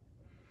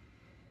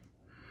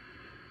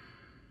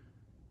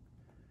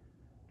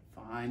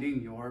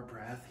 Finding your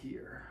breath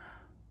here.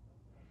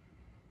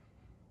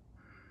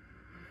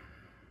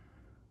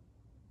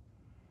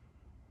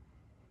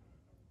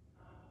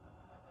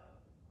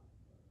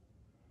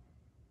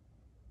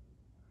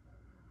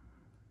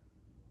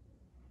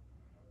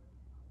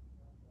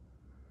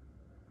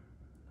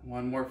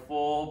 One more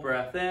full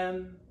breath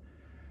in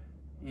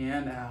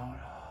and out.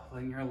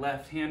 Letting your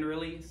left hand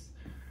release.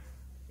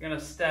 You're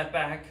gonna step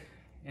back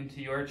into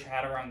your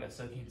chaturanga.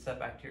 So you can step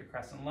back to your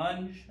crescent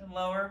lunge and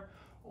lower,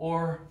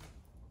 or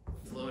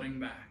floating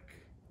back.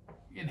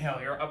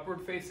 Inhale your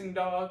upward facing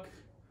dog.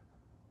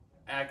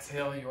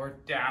 Exhale your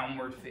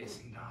downward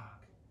facing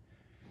dog.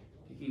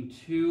 Taking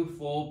 2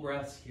 full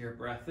breaths here.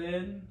 Breath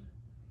in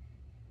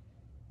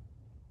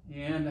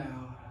and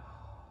out.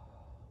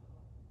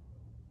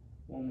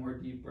 One more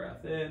deep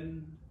breath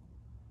in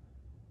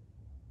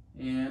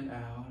and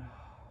out.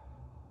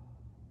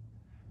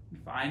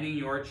 Finding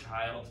your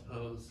child's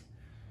pose.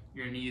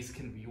 Your knees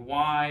can be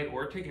wide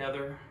or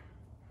together,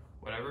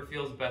 whatever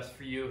feels best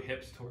for you,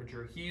 hips towards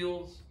your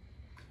heels,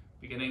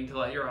 beginning to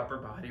let your upper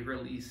body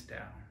release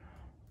down.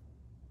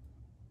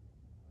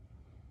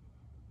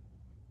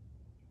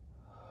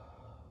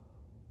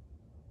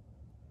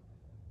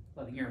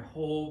 Letting your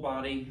whole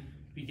body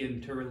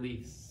begin to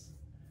release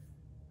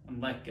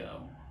and let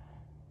go.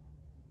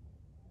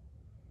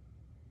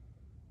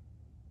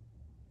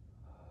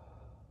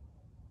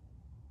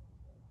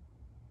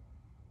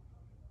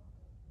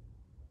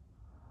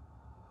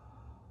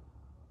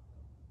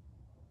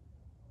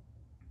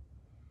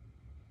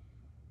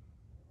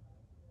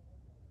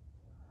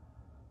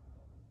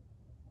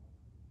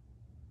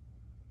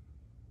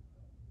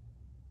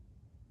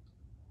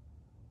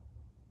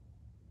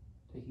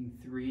 Taking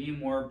 3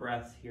 more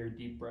breaths here.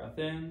 Deep breath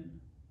in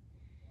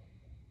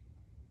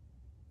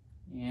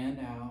and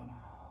out.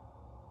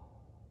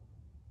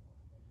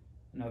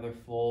 Another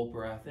full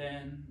breath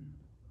in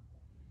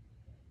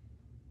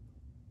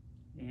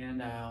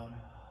and out.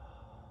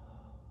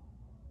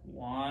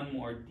 One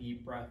more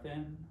deep breath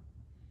in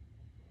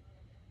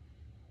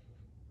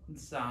and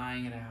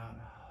sighing it out.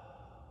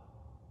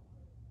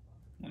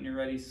 When you're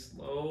ready,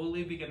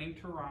 slowly beginning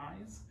to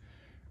rise.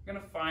 You're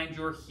gonna find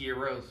your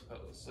hero's pose.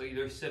 So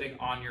either sitting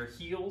on your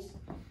heels,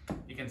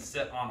 you can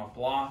sit on a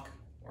block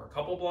or a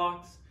couple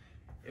blocks.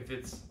 If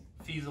it's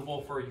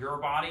feasible for your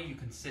body, you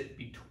can sit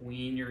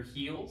between your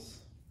heels.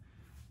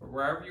 Or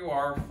wherever you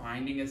are,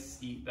 finding a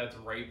seat that's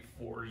right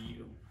for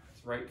you.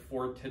 It's right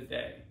for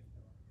today.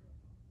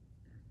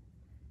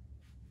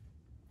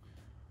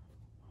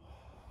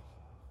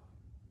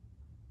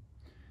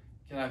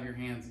 You can have your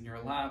hands in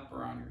your lap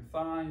or on your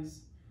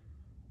thighs.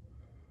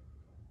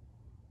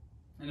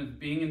 And if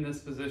being in this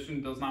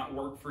position does not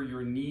work for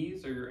your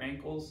knees or your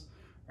ankles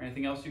or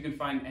anything else, you can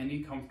find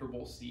any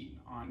comfortable seat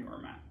on your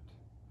mat.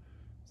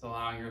 It's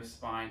allowing your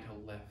spine to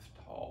lift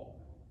tall.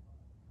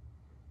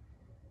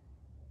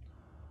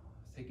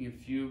 Taking a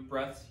few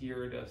breaths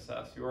here to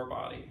assess your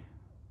body.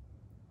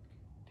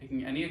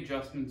 Taking any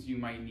adjustments you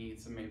might need,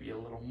 so maybe a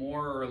little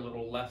more or a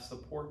little less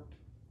support.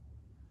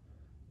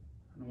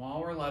 And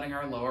while we're letting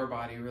our lower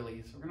body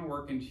release, we're going to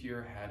work into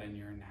your head and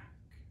your neck.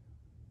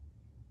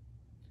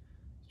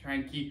 Try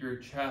and keep your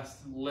chest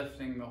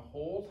lifting the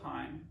whole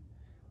time,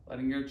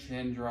 letting your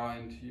chin draw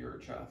into your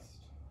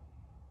chest.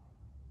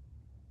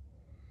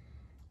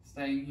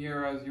 Staying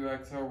here as you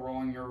exhale,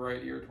 rolling your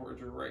right ear towards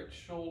your right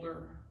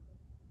shoulder.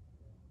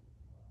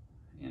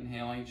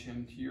 Inhaling,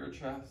 chin to your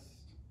chest.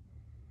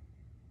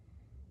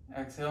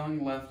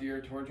 Exhaling, left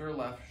ear towards your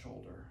left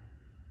shoulder.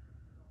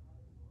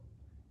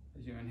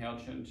 As you inhale,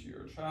 chin to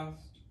your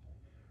chest.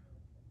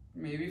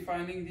 Maybe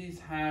finding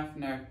these half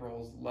neck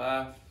rolls,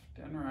 left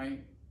and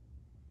right.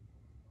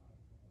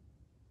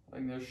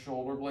 Letting those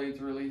shoulder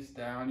blades release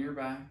down your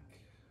back,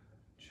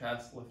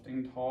 chest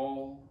lifting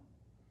tall.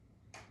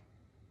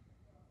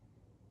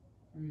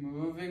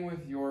 Moving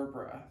with your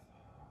breath.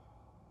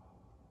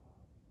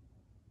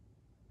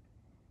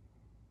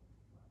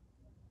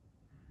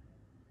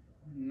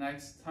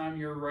 Next time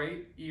your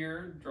right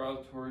ear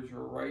draws towards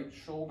your right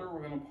shoulder,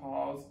 we're going to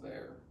pause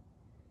there.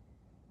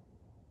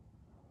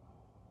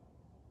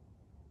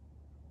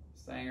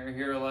 Staying right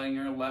here, letting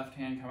your left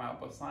hand come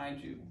out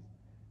beside you.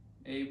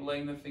 Maybe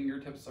letting the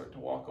fingertips start to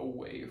walk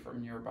away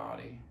from your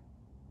body.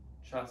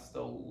 Chest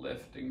still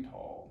lifting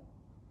tall.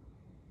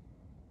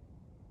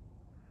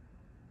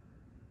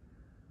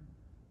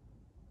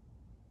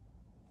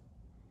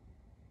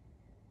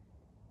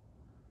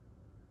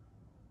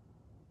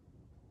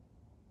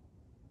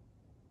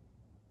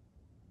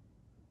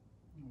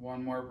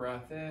 One more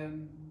breath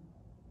in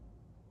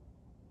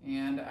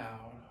and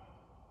out.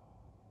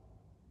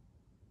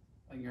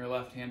 Letting your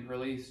left hand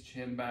release,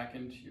 chin back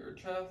into your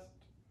chest.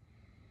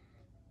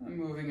 And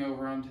moving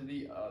over onto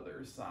the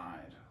other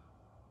side.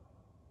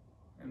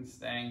 And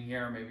staying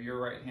here, maybe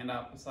your right hand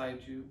out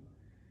beside you.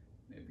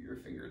 Maybe your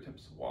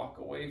fingertips walk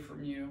away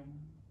from you.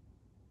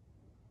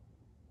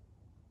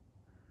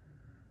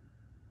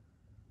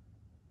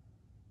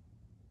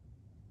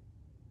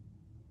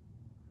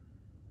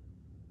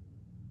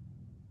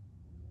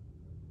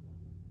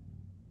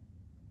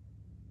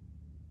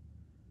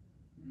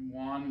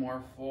 One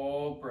more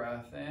full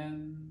breath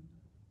in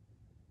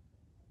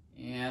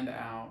and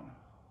out.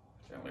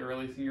 Gently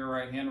releasing your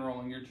right hand,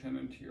 rolling your chin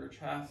into your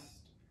chest.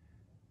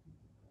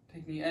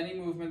 Taking any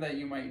movement that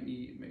you might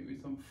need, maybe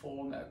some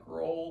full neck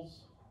rolls,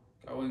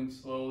 going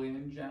slowly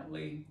and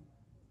gently,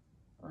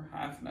 or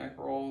half neck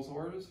rolls,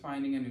 or just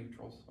finding a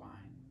neutral spine.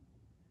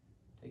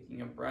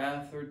 Taking a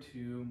breath or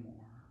two more.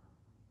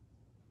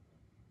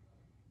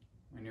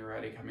 When you're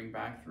ready, coming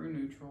back through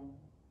neutral.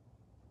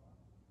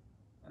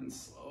 And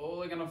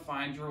slowly gonna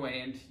find your way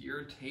into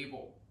your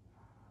table.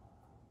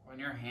 On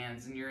your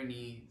hands and your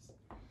knees.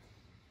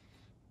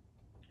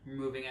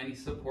 Removing any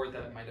support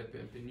that might have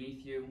been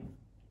beneath you.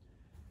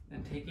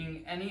 And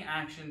taking any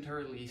action to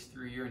release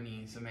through your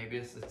knees. So maybe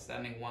it's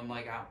extending one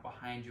leg out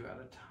behind you at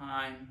a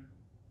time.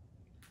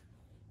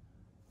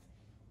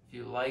 If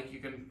you like, you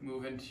can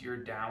move into your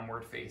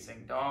downward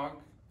facing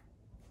dog.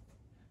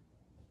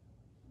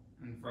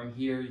 And from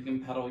here, you can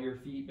pedal your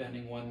feet,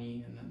 bending one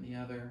knee and then the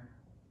other.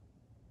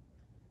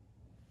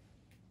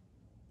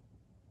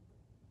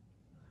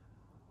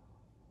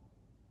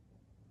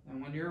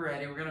 And when you're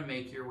ready, we're going to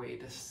make your way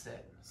to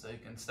sit. So you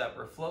can step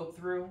or float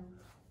through,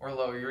 or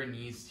lower your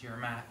knees to your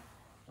mat.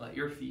 Let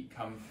your feet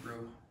come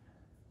through.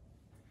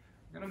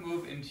 We're going to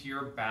move into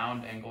your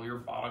bound angle, your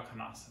Baddha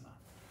Konasana.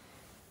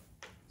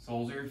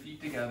 Soles of your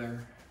feet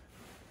together.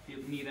 If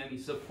you need any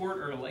support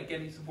or like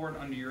any support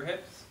under your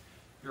hips,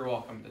 you're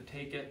welcome to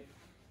take it.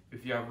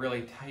 If you have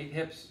really tight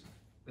hips,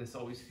 this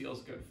always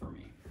feels good for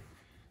me.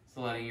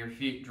 So letting your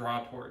feet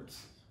draw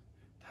towards,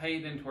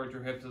 tight and towards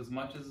your hips as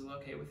much as is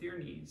okay with your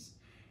knees.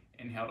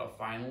 Inhale to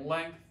find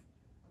length.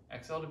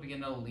 Exhale to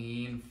begin to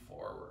lean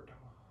forward.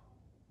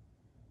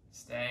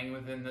 Staying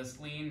within this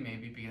lean,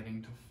 maybe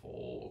beginning to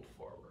fold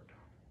forward.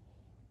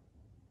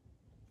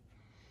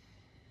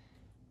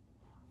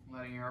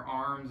 Letting your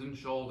arms and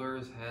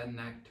shoulders, head,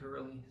 neck to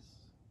release.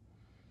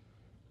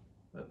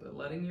 But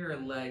letting your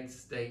legs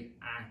stay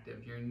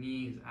active, your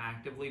knees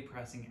actively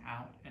pressing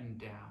out and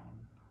down.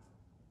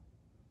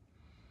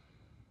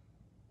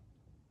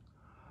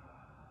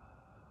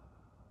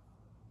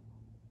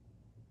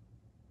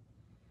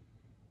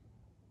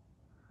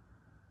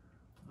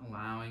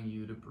 Allowing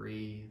you to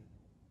breathe,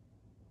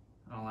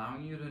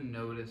 allowing you to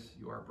notice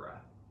your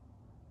breath.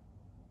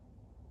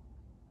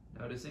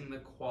 Noticing the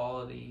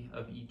quality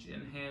of each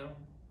inhale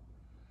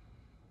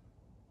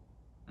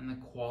and the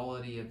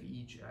quality of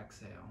each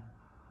exhale.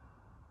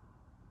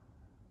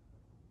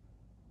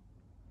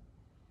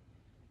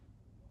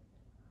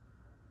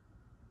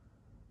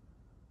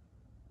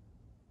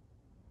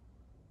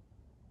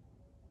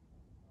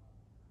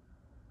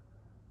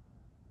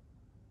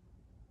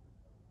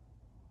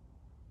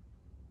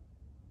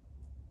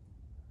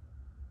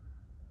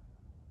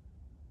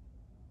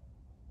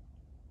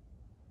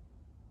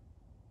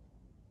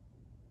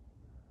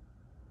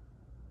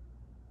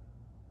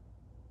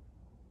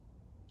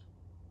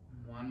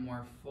 One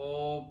more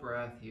full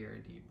breath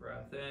here. Deep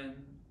breath in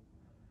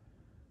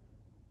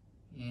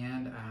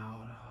and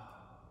out.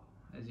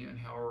 As you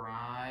inhale,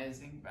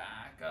 rising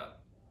back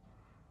up.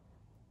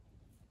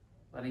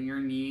 Letting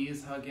your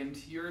knees hug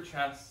into your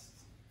chest.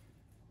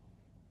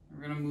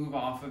 We're going to move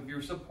off of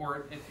your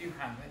support if you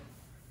have it.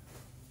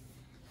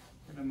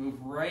 We're going to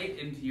move right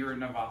into your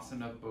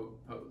Navasana boat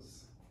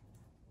pose.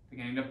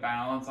 Beginning to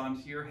balance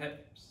onto your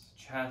hips,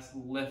 chest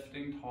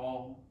lifting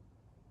tall.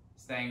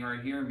 Staying right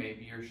here,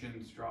 maybe your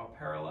shins draw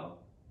parallel.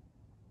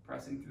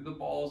 Pressing through the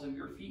balls of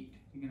your feet.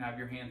 You can have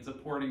your hands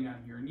supporting on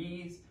your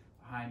knees,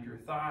 behind your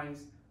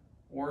thighs,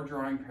 or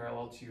drawing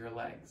parallel to your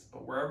legs.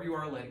 But wherever you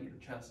are, letting your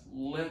chest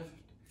lift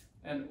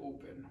and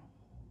open.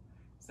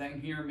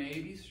 Staying here,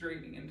 maybe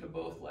straightening into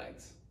both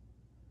legs.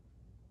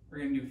 We're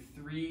going to do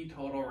 3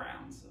 total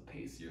rounds, so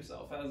pace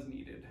yourself as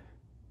needed.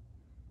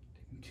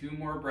 Taking 2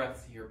 more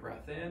breaths here.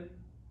 Breath in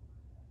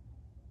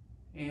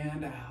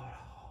and out.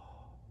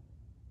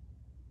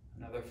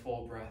 Another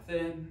full breath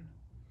in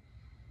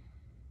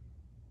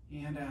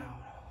and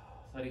out.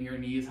 Letting your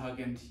knees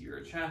hug into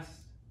your chest.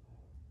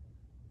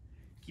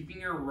 Keeping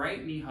your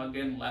right knee hugged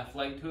in, left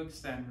leg to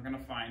extend, we're going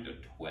to find a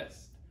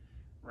twist.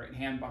 Right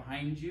hand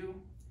behind you.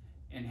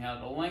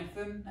 Inhale to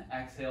lengthen,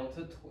 exhale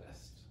to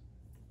twist.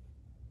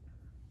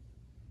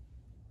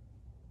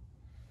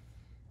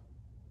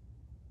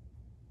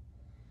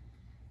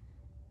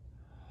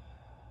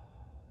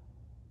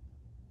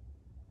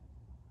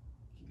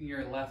 Keeping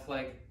your left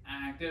leg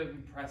active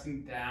and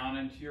pressing down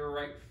into your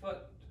right foot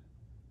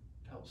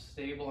to help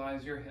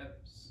stabilize your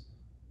hips.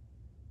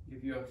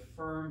 Give you a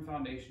firm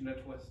foundation to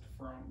twist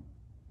from.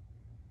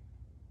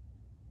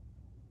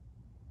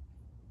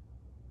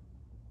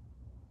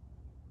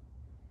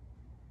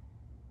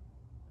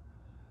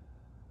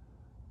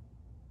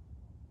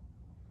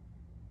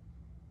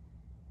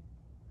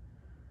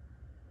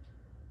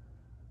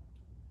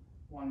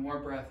 One more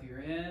breath here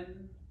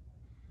in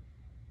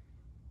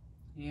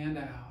and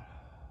out.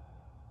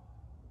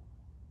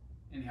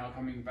 Inhale,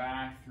 coming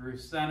back through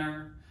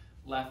center,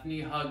 left knee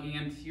hugging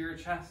into your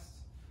chest,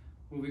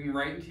 moving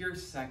right into your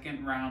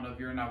second round of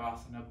your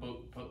Navasana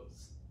boat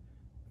pose.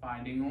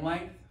 Finding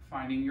length,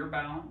 finding your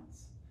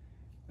balance,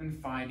 and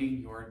finding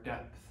your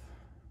depth.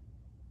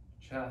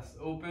 Chest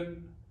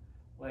open,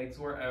 legs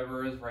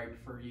wherever is right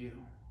for you.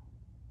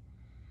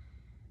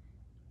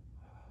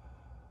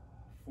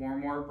 4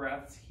 more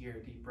breaths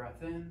here. Deep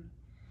breath in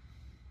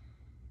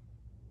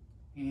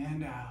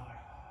and out.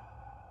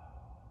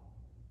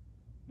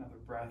 Another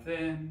breath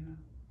in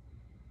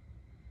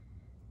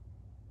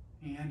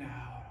and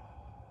out.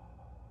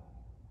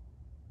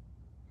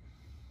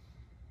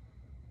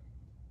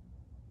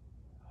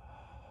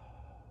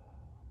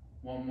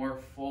 One more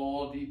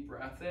full deep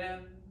breath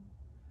in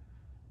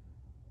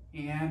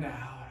and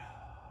out.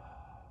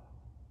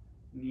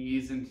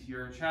 Knees into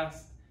your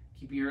chest.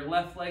 Keeping your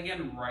left leg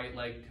in, right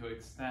leg to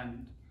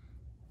extend.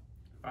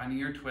 Finding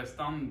your twist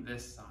on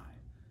this side.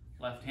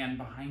 Left hand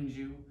behind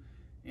you.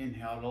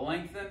 Inhale to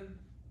lengthen.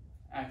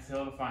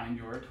 Exhale to find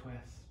your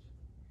twist.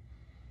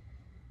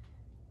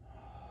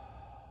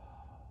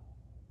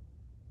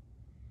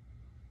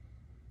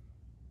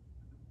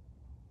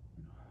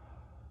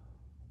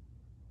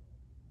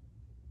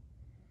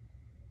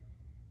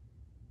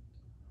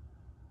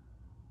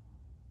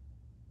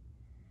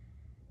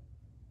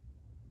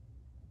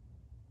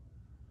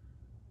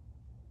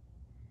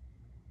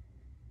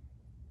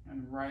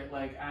 And right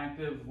leg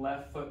active,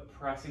 left foot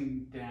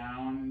pressing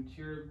down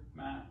into your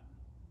mat.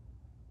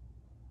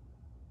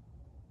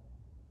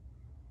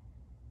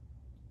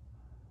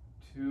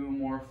 Two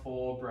more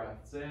full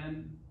breaths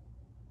in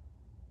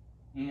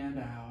and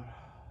out.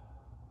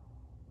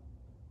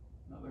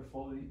 Another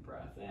full deep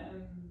breath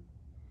in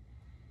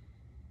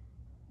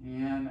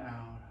and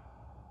out.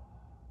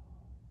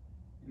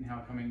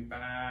 Inhale, coming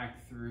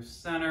back through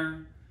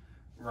center.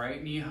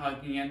 Right knee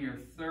hugging in, your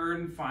third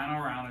and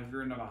final round of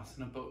your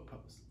Savasana boat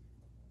pose.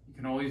 You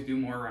can always do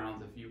more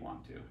rounds if you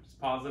want to. Just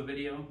pause the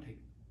video, take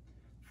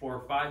 4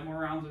 or 5 more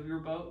rounds of your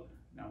boat.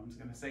 No one's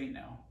gonna say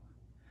no.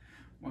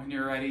 When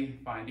you're ready,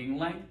 finding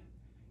length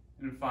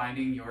and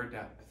finding your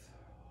depth.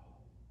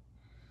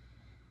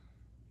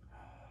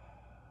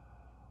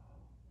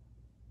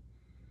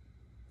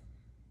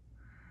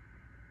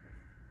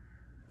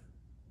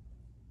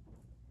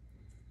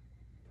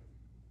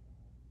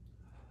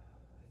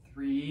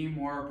 Three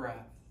more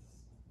breaths.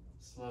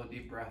 Slow,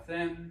 deep breath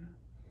in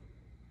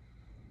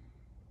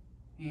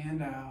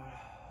and out.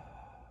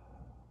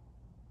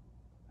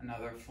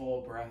 Another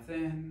full breath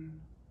in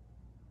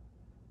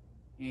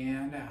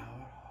and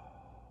out.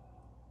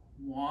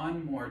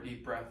 One more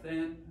deep breath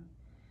in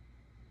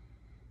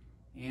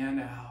and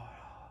out.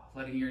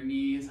 Letting your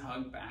knees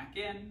hug back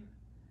in.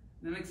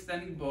 Then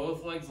extending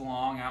both legs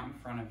long out in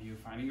front of you,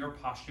 finding your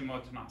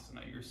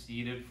Paschimottanasana, your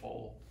seated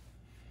fold.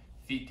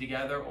 Feet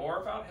together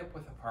or about hip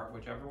width apart,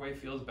 whichever way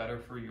feels better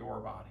for your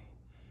body.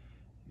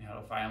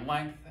 Inhale to find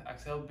length,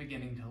 exhale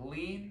beginning to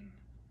lean,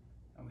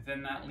 and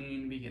within that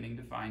lean, beginning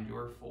to find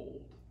your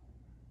fold.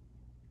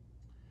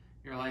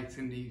 Your legs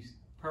can be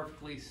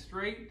perfectly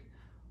straight,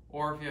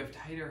 or if you have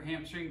tighter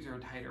hamstrings or a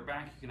tighter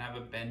back, you can have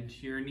a bend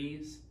to your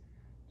knees.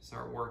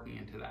 Start working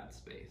into that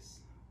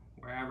space,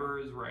 wherever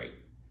is right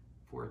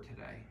for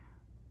today.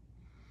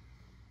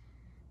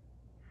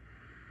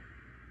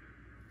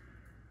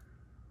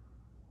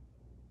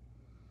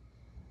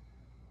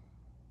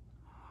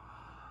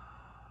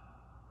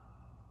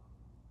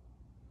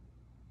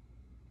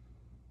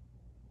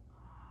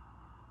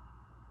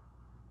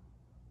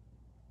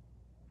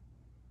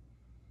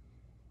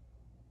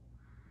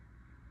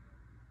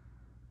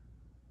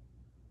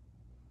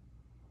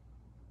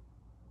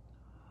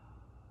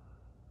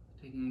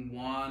 Taking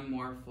one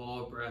more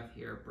full breath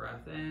here.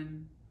 Breath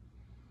in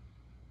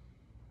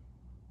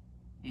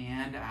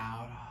and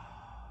out.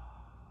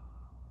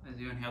 As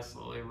you inhale,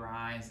 slowly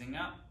rising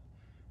up.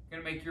 You're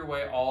gonna make your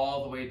way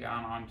all the way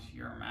down onto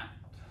your mat.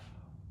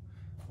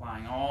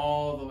 Flying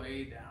all the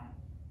way down.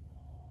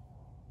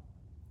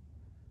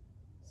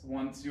 So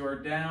once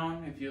you're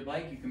down, if you'd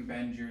like, you can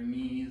bend your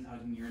knees,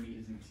 hugging your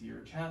knees into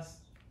your chest.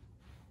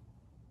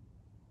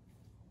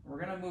 We're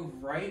gonna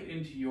move right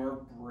into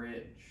your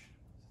bridge.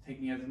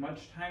 Taking as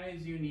much time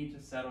as you need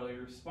to settle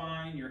your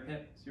spine, your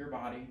hips, your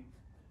body,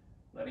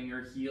 letting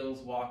your heels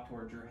walk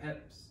towards your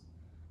hips.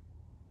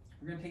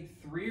 We're going to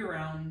take 3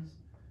 rounds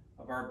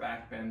of our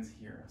back bends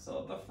here. So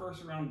let the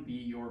first round be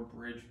your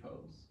bridge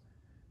pose,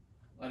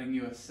 letting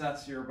you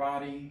assess your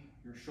body,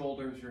 your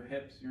shoulders, your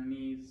hips, your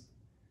knees.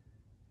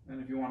 Then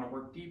if you want to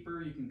work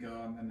deeper, you can go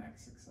on the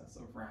next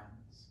successive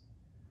rounds.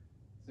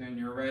 So when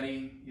you're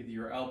ready, either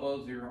your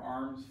elbows or your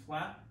arms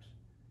flat,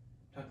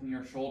 tucking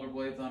your shoulder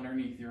blades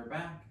underneath your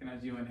back, and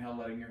as you inhale,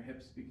 letting your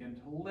hips begin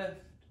to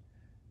lift,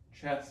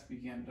 chest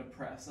begin to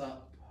press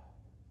up.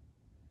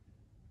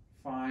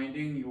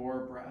 Finding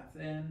your breath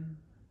in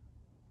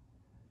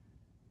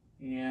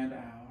and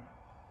out.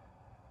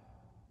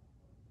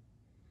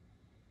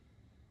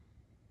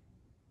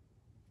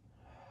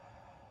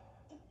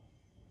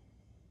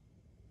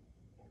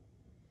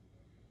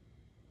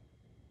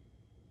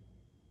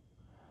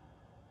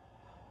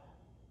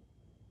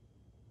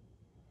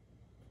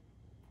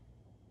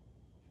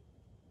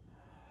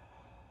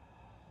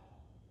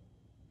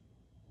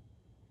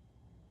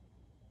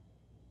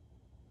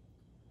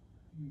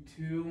 And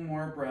 2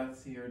 more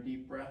breaths here.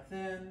 Deep breath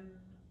in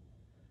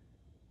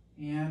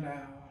and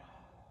out.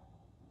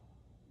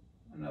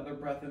 Another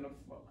breath in, a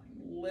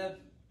flowing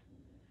lift.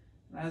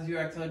 And as you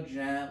exhale,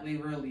 gently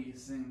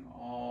releasing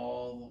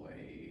all the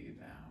way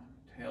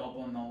down.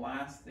 Tailbone, the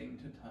last thing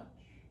to touch.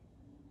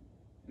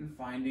 And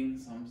finding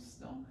some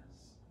stillness.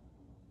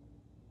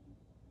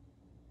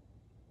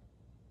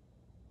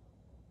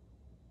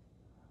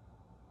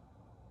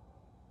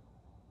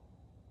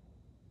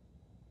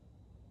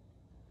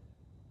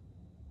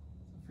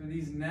 For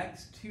these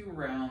next 2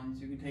 rounds,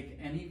 you can take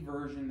any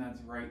version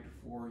that's right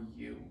for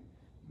you.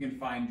 You can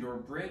find your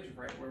bridge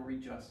right where we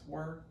just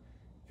were.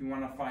 If you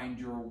want to find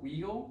your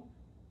wheel,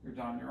 your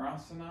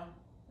Dhanurasana,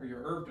 or your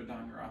Urdhva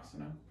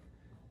Dhanurasana,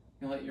 you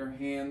can let your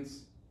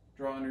hands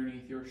draw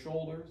underneath your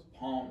shoulders,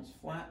 palms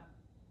flat.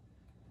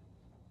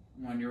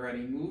 And when you're ready,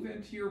 move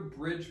into your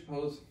bridge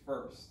pose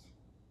first,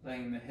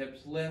 letting the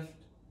hips lift,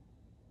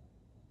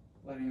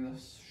 letting the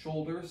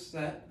shoulders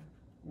set.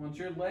 Once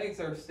your legs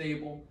are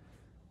stable,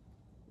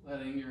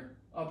 letting your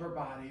upper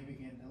body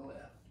begin to lift.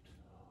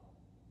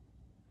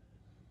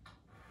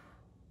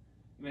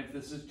 And if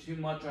this is too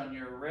much on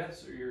your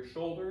wrists or your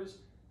shoulders,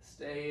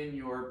 stay in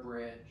your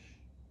bridge.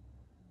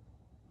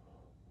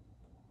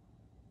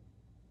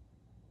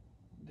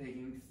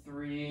 Taking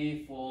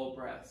 3 full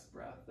breaths.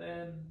 Breath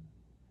in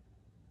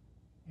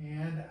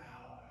and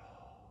out.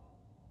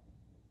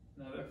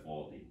 Another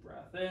full deep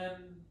breath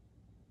in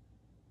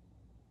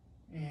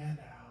and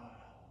out.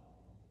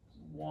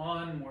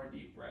 One more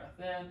deep breath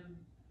in.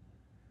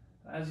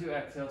 As you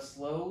exhale,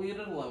 slowly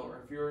to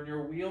lower. If you're in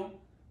your wheel,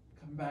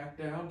 come back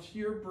down to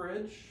your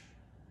bridge,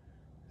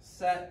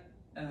 set,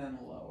 and then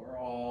lower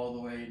all the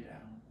way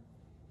down.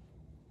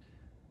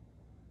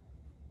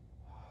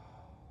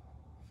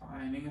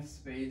 Finding a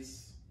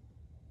space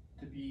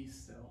to be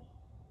still.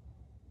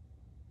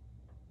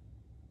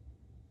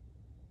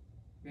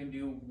 We're going to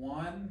do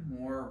one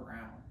more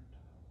round.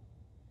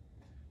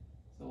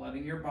 So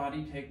letting your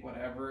body take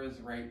whatever is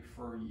right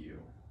for you.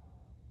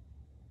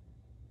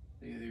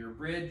 Either your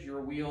bridge,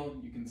 your wheel,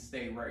 you can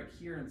stay right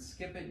here and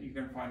skip it. You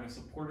can find a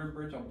supported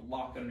bridge, a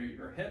block under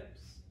your hips.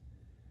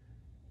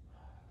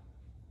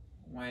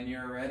 When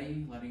you're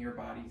ready, letting your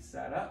body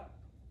set up.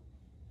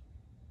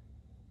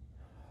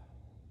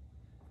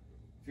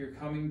 If you're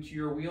coming to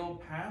your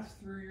wheel, pass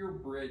through your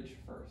bridge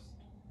first.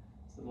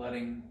 So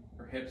letting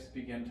your hips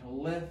begin to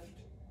lift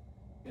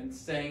and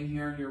staying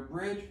here in your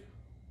bridge,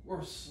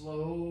 or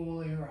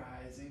slowly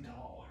rising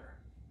taller.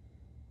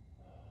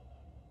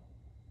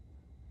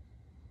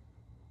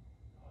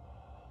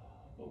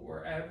 But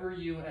wherever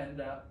you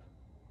end up,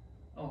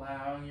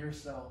 allowing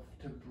yourself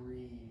to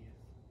breathe.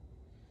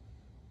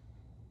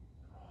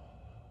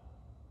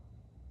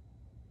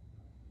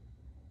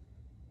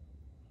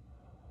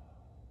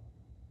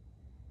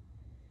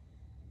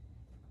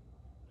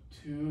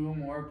 Two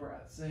more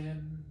breaths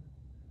in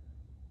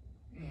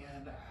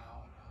and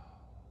out.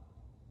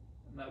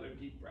 Another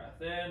deep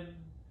breath in.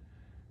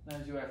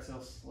 As you exhale,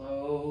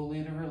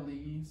 slowly to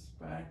release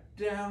back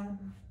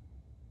down,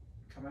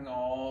 coming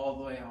all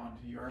the way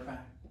onto your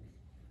back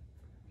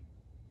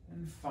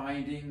and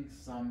finding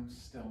some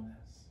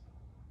stillness,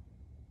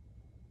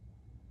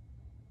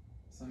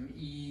 some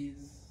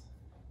ease,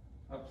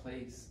 a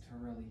place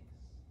to release.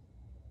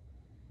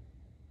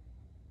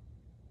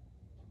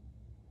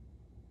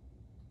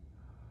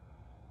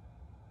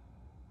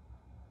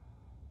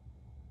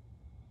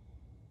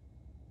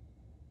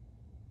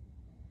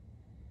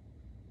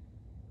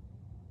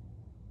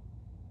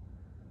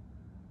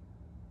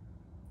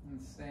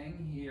 And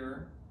staying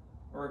here,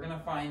 we're going to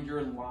find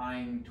your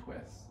lying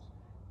twist.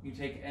 You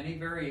take any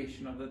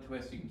variation of the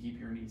twist, you can keep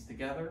your knees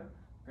together.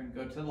 We're going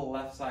to go to the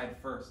left side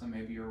first, so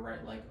maybe your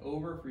right leg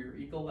over for your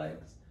eagle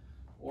legs,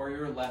 or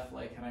your left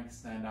leg can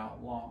extend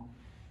out long.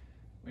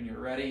 When you're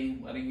ready,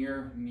 letting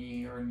your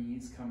knee or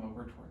knees come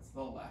over towards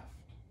the left.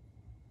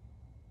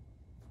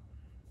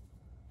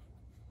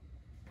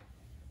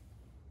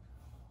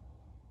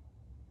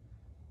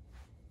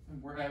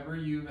 And wherever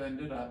you've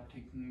ended up,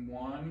 taking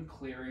one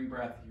clearing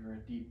breath here,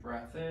 a deep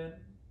breath in,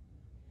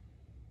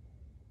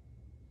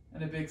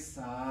 and a big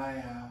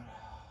sigh out.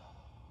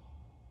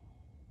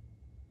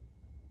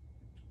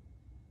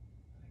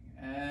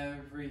 Letting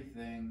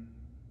everything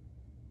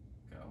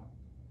go.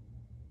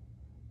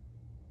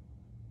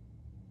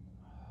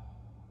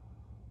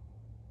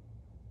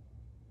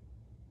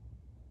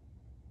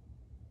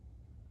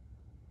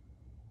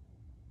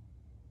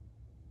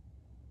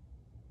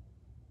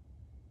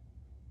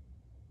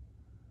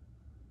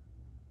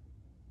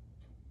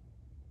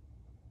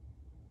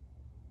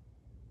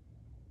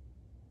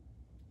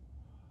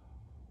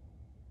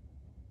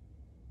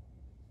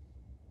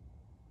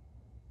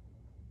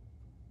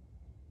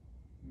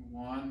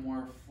 One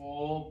more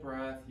full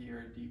breath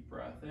here, deep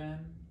breath in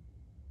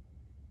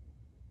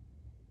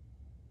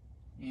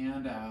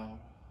and out.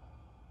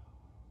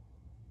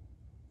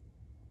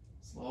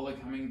 Slowly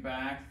coming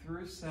back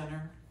through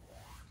center,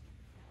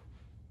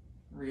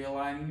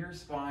 realigning your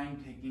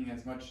spine, taking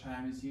as much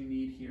time as you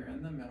need here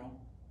in the middle.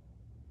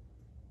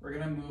 We're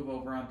going to move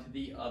over onto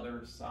the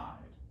other side,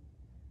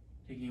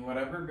 taking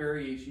whatever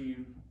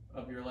variation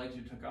of your legs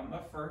you took on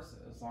the first,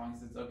 as long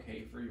as it's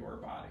okay for your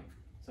body.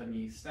 So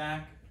knees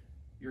stack,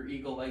 your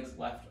eagle legs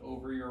left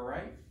over your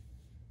right,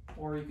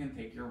 or you can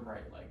take your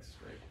right leg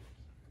straight.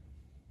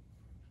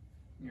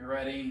 When you're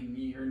ready,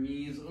 knee your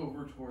knees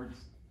over towards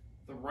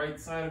the right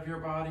side of your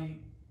body,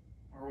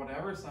 or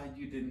whatever side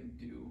you didn't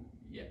do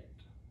yet.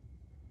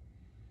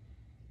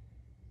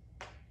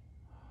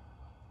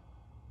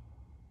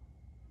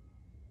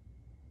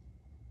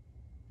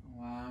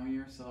 Allowing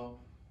yourself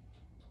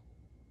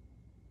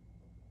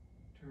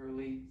to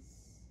release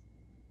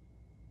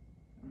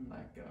and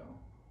let go.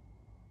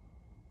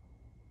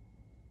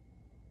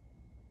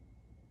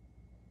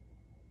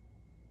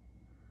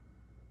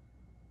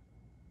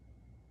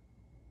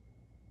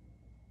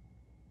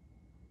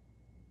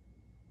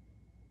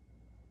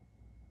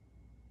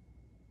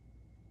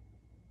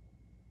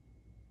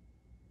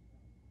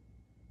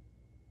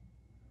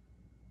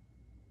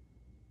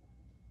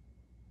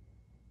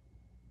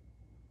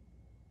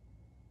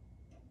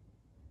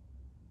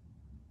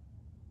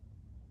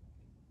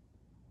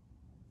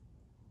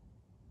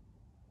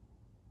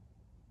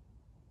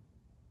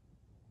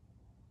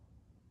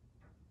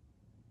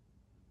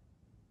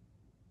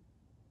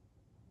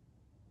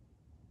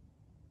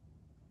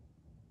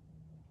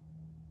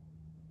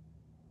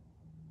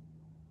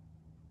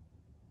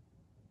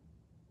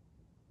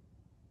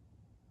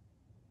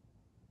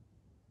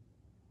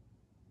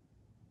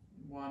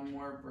 One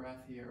more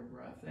breath here.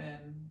 Breath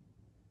in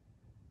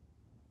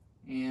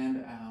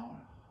and out.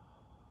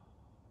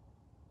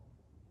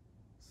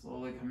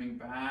 Slowly coming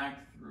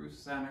back through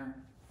center.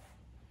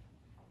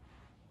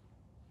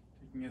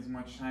 Taking as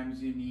much time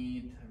as you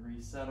need to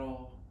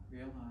resettle,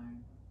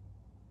 realign.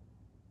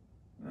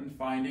 And then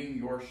finding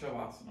your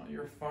Savasana,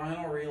 your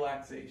final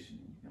relaxation.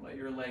 You can let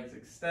your legs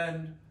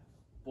extend,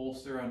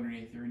 bolster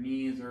underneath your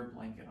knees or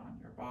blanket on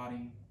your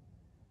body.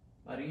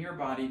 Letting your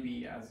body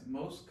be as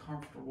most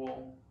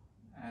comfortable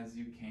as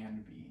you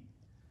can be.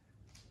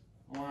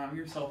 Allow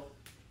yourself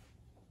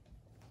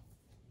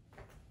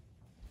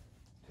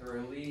to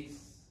release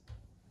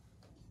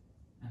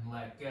and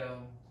let go.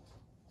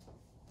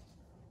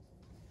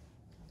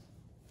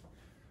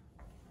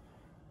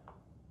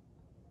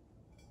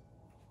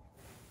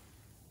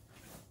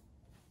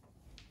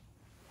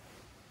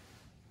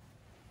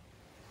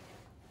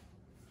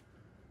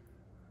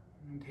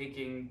 And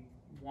taking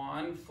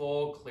one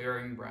full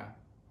clearing breath.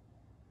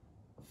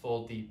 A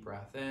full deep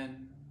breath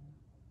in.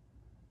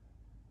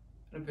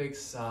 And a big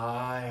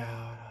sigh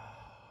out.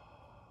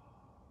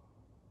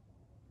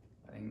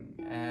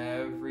 Letting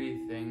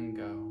everything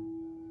go.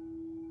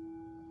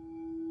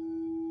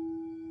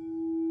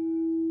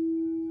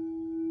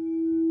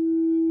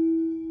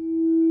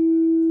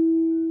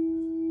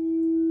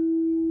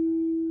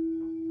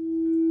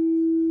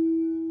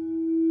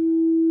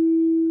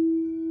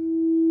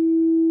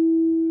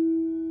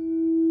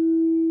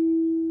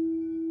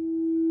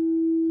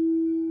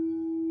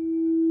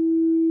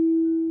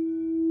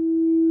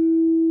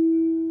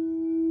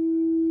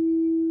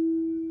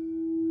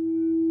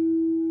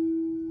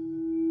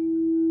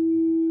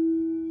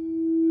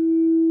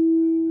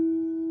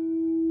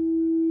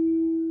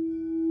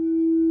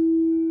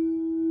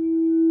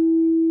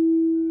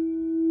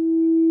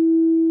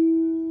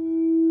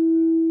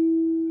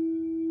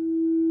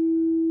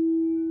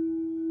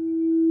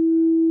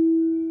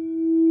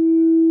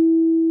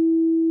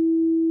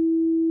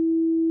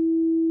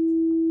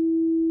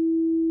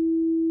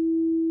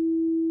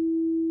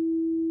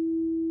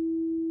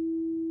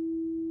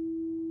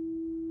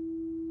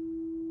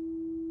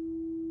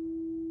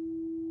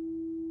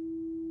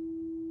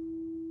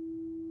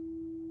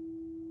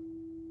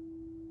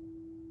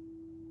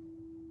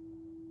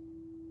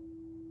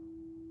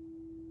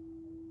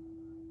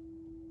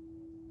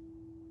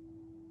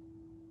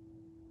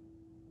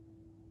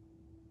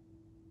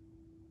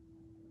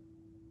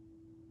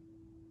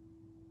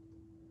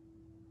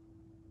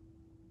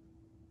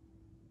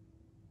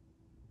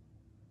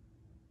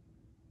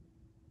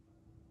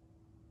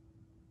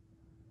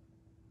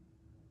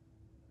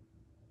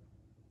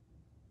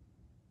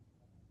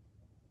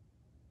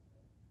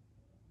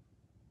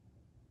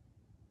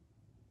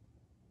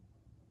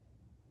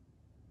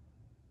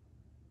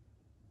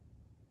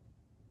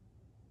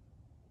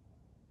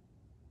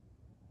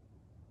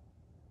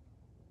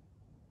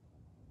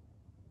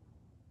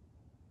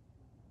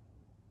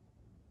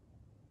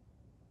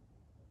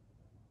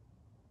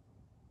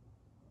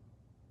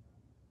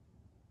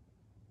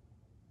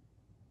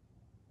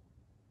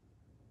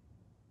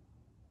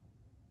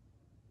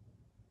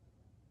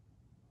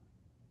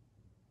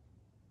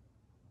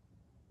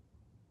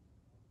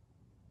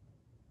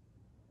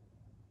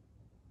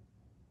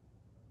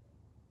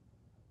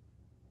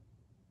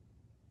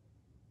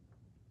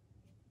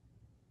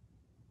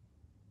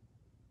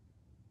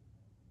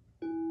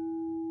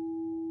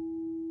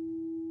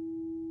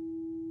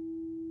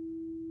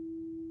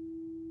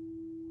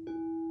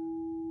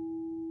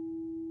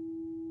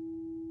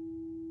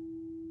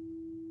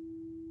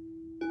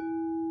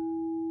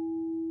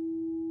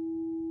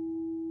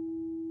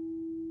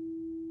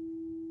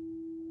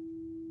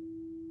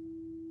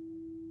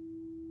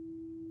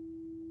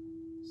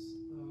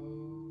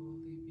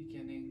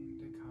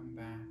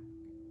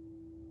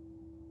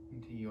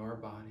 Your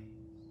bodies,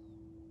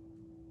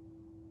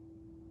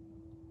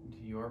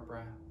 into your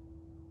breath,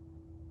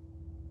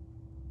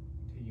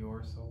 into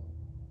your soul.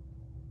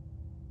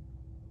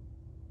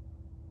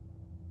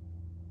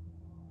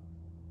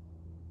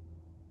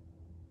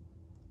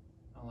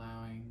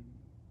 Allowing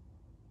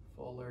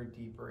fuller,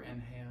 deeper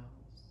inhales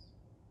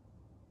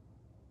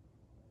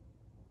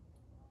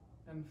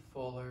and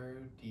fuller,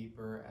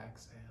 deeper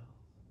exhales.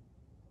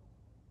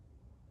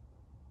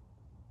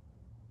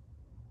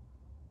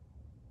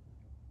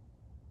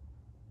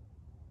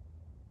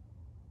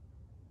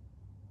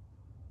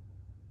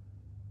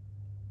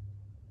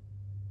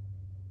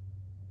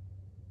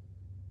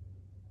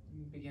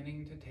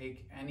 Beginning to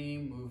take any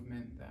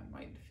movement that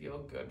might feel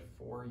good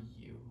for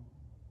you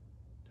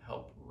to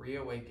help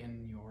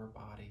reawaken your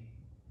body.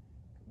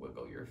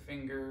 Wiggle your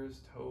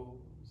fingers,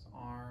 toes,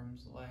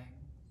 arms, legs.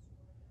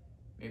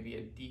 Maybe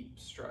a deep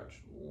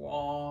stretch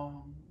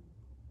long,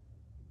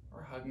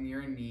 or hugging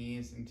your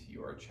knees into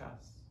your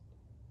chest.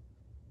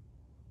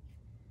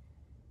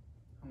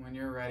 And when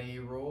you're ready,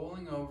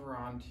 rolling over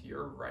onto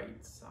your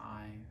right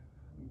side.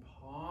 And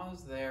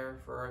pause there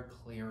for a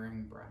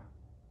clearing breath.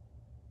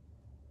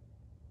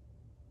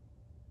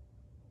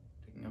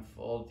 Taking a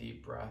full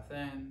deep breath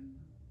in.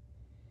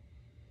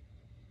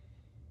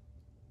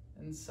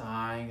 and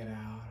sighing it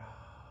out.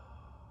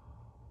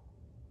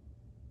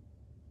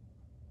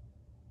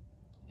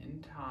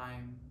 In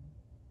time,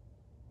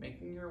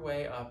 making your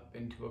way up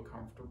into a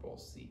comfortable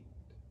seat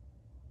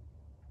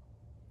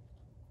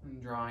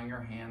and drawing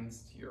your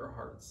hands to your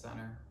heart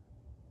center.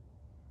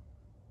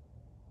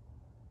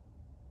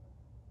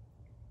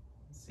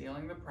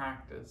 Sealing the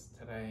practice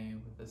today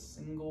with a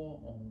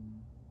single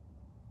Om.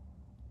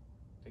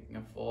 Taking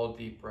a full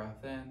deep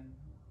breath in.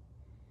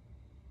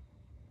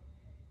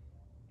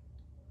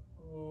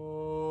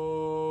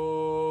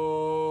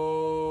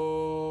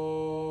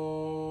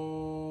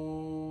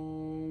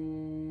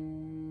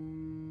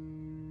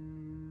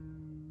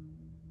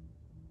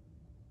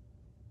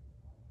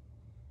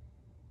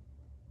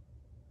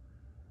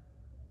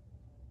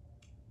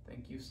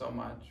 Thank you so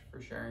much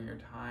for sharing your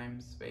time,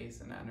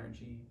 space, and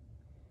energy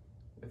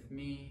with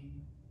me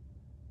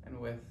and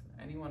with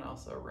anyone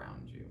else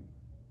around you.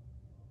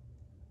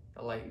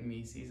 The light in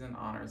me sees and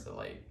honors the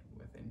light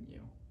within you.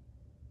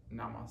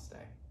 Namaste.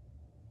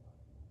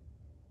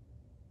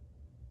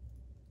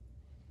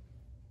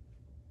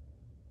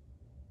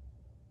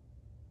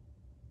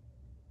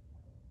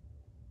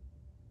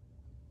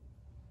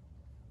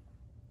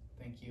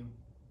 Thank you.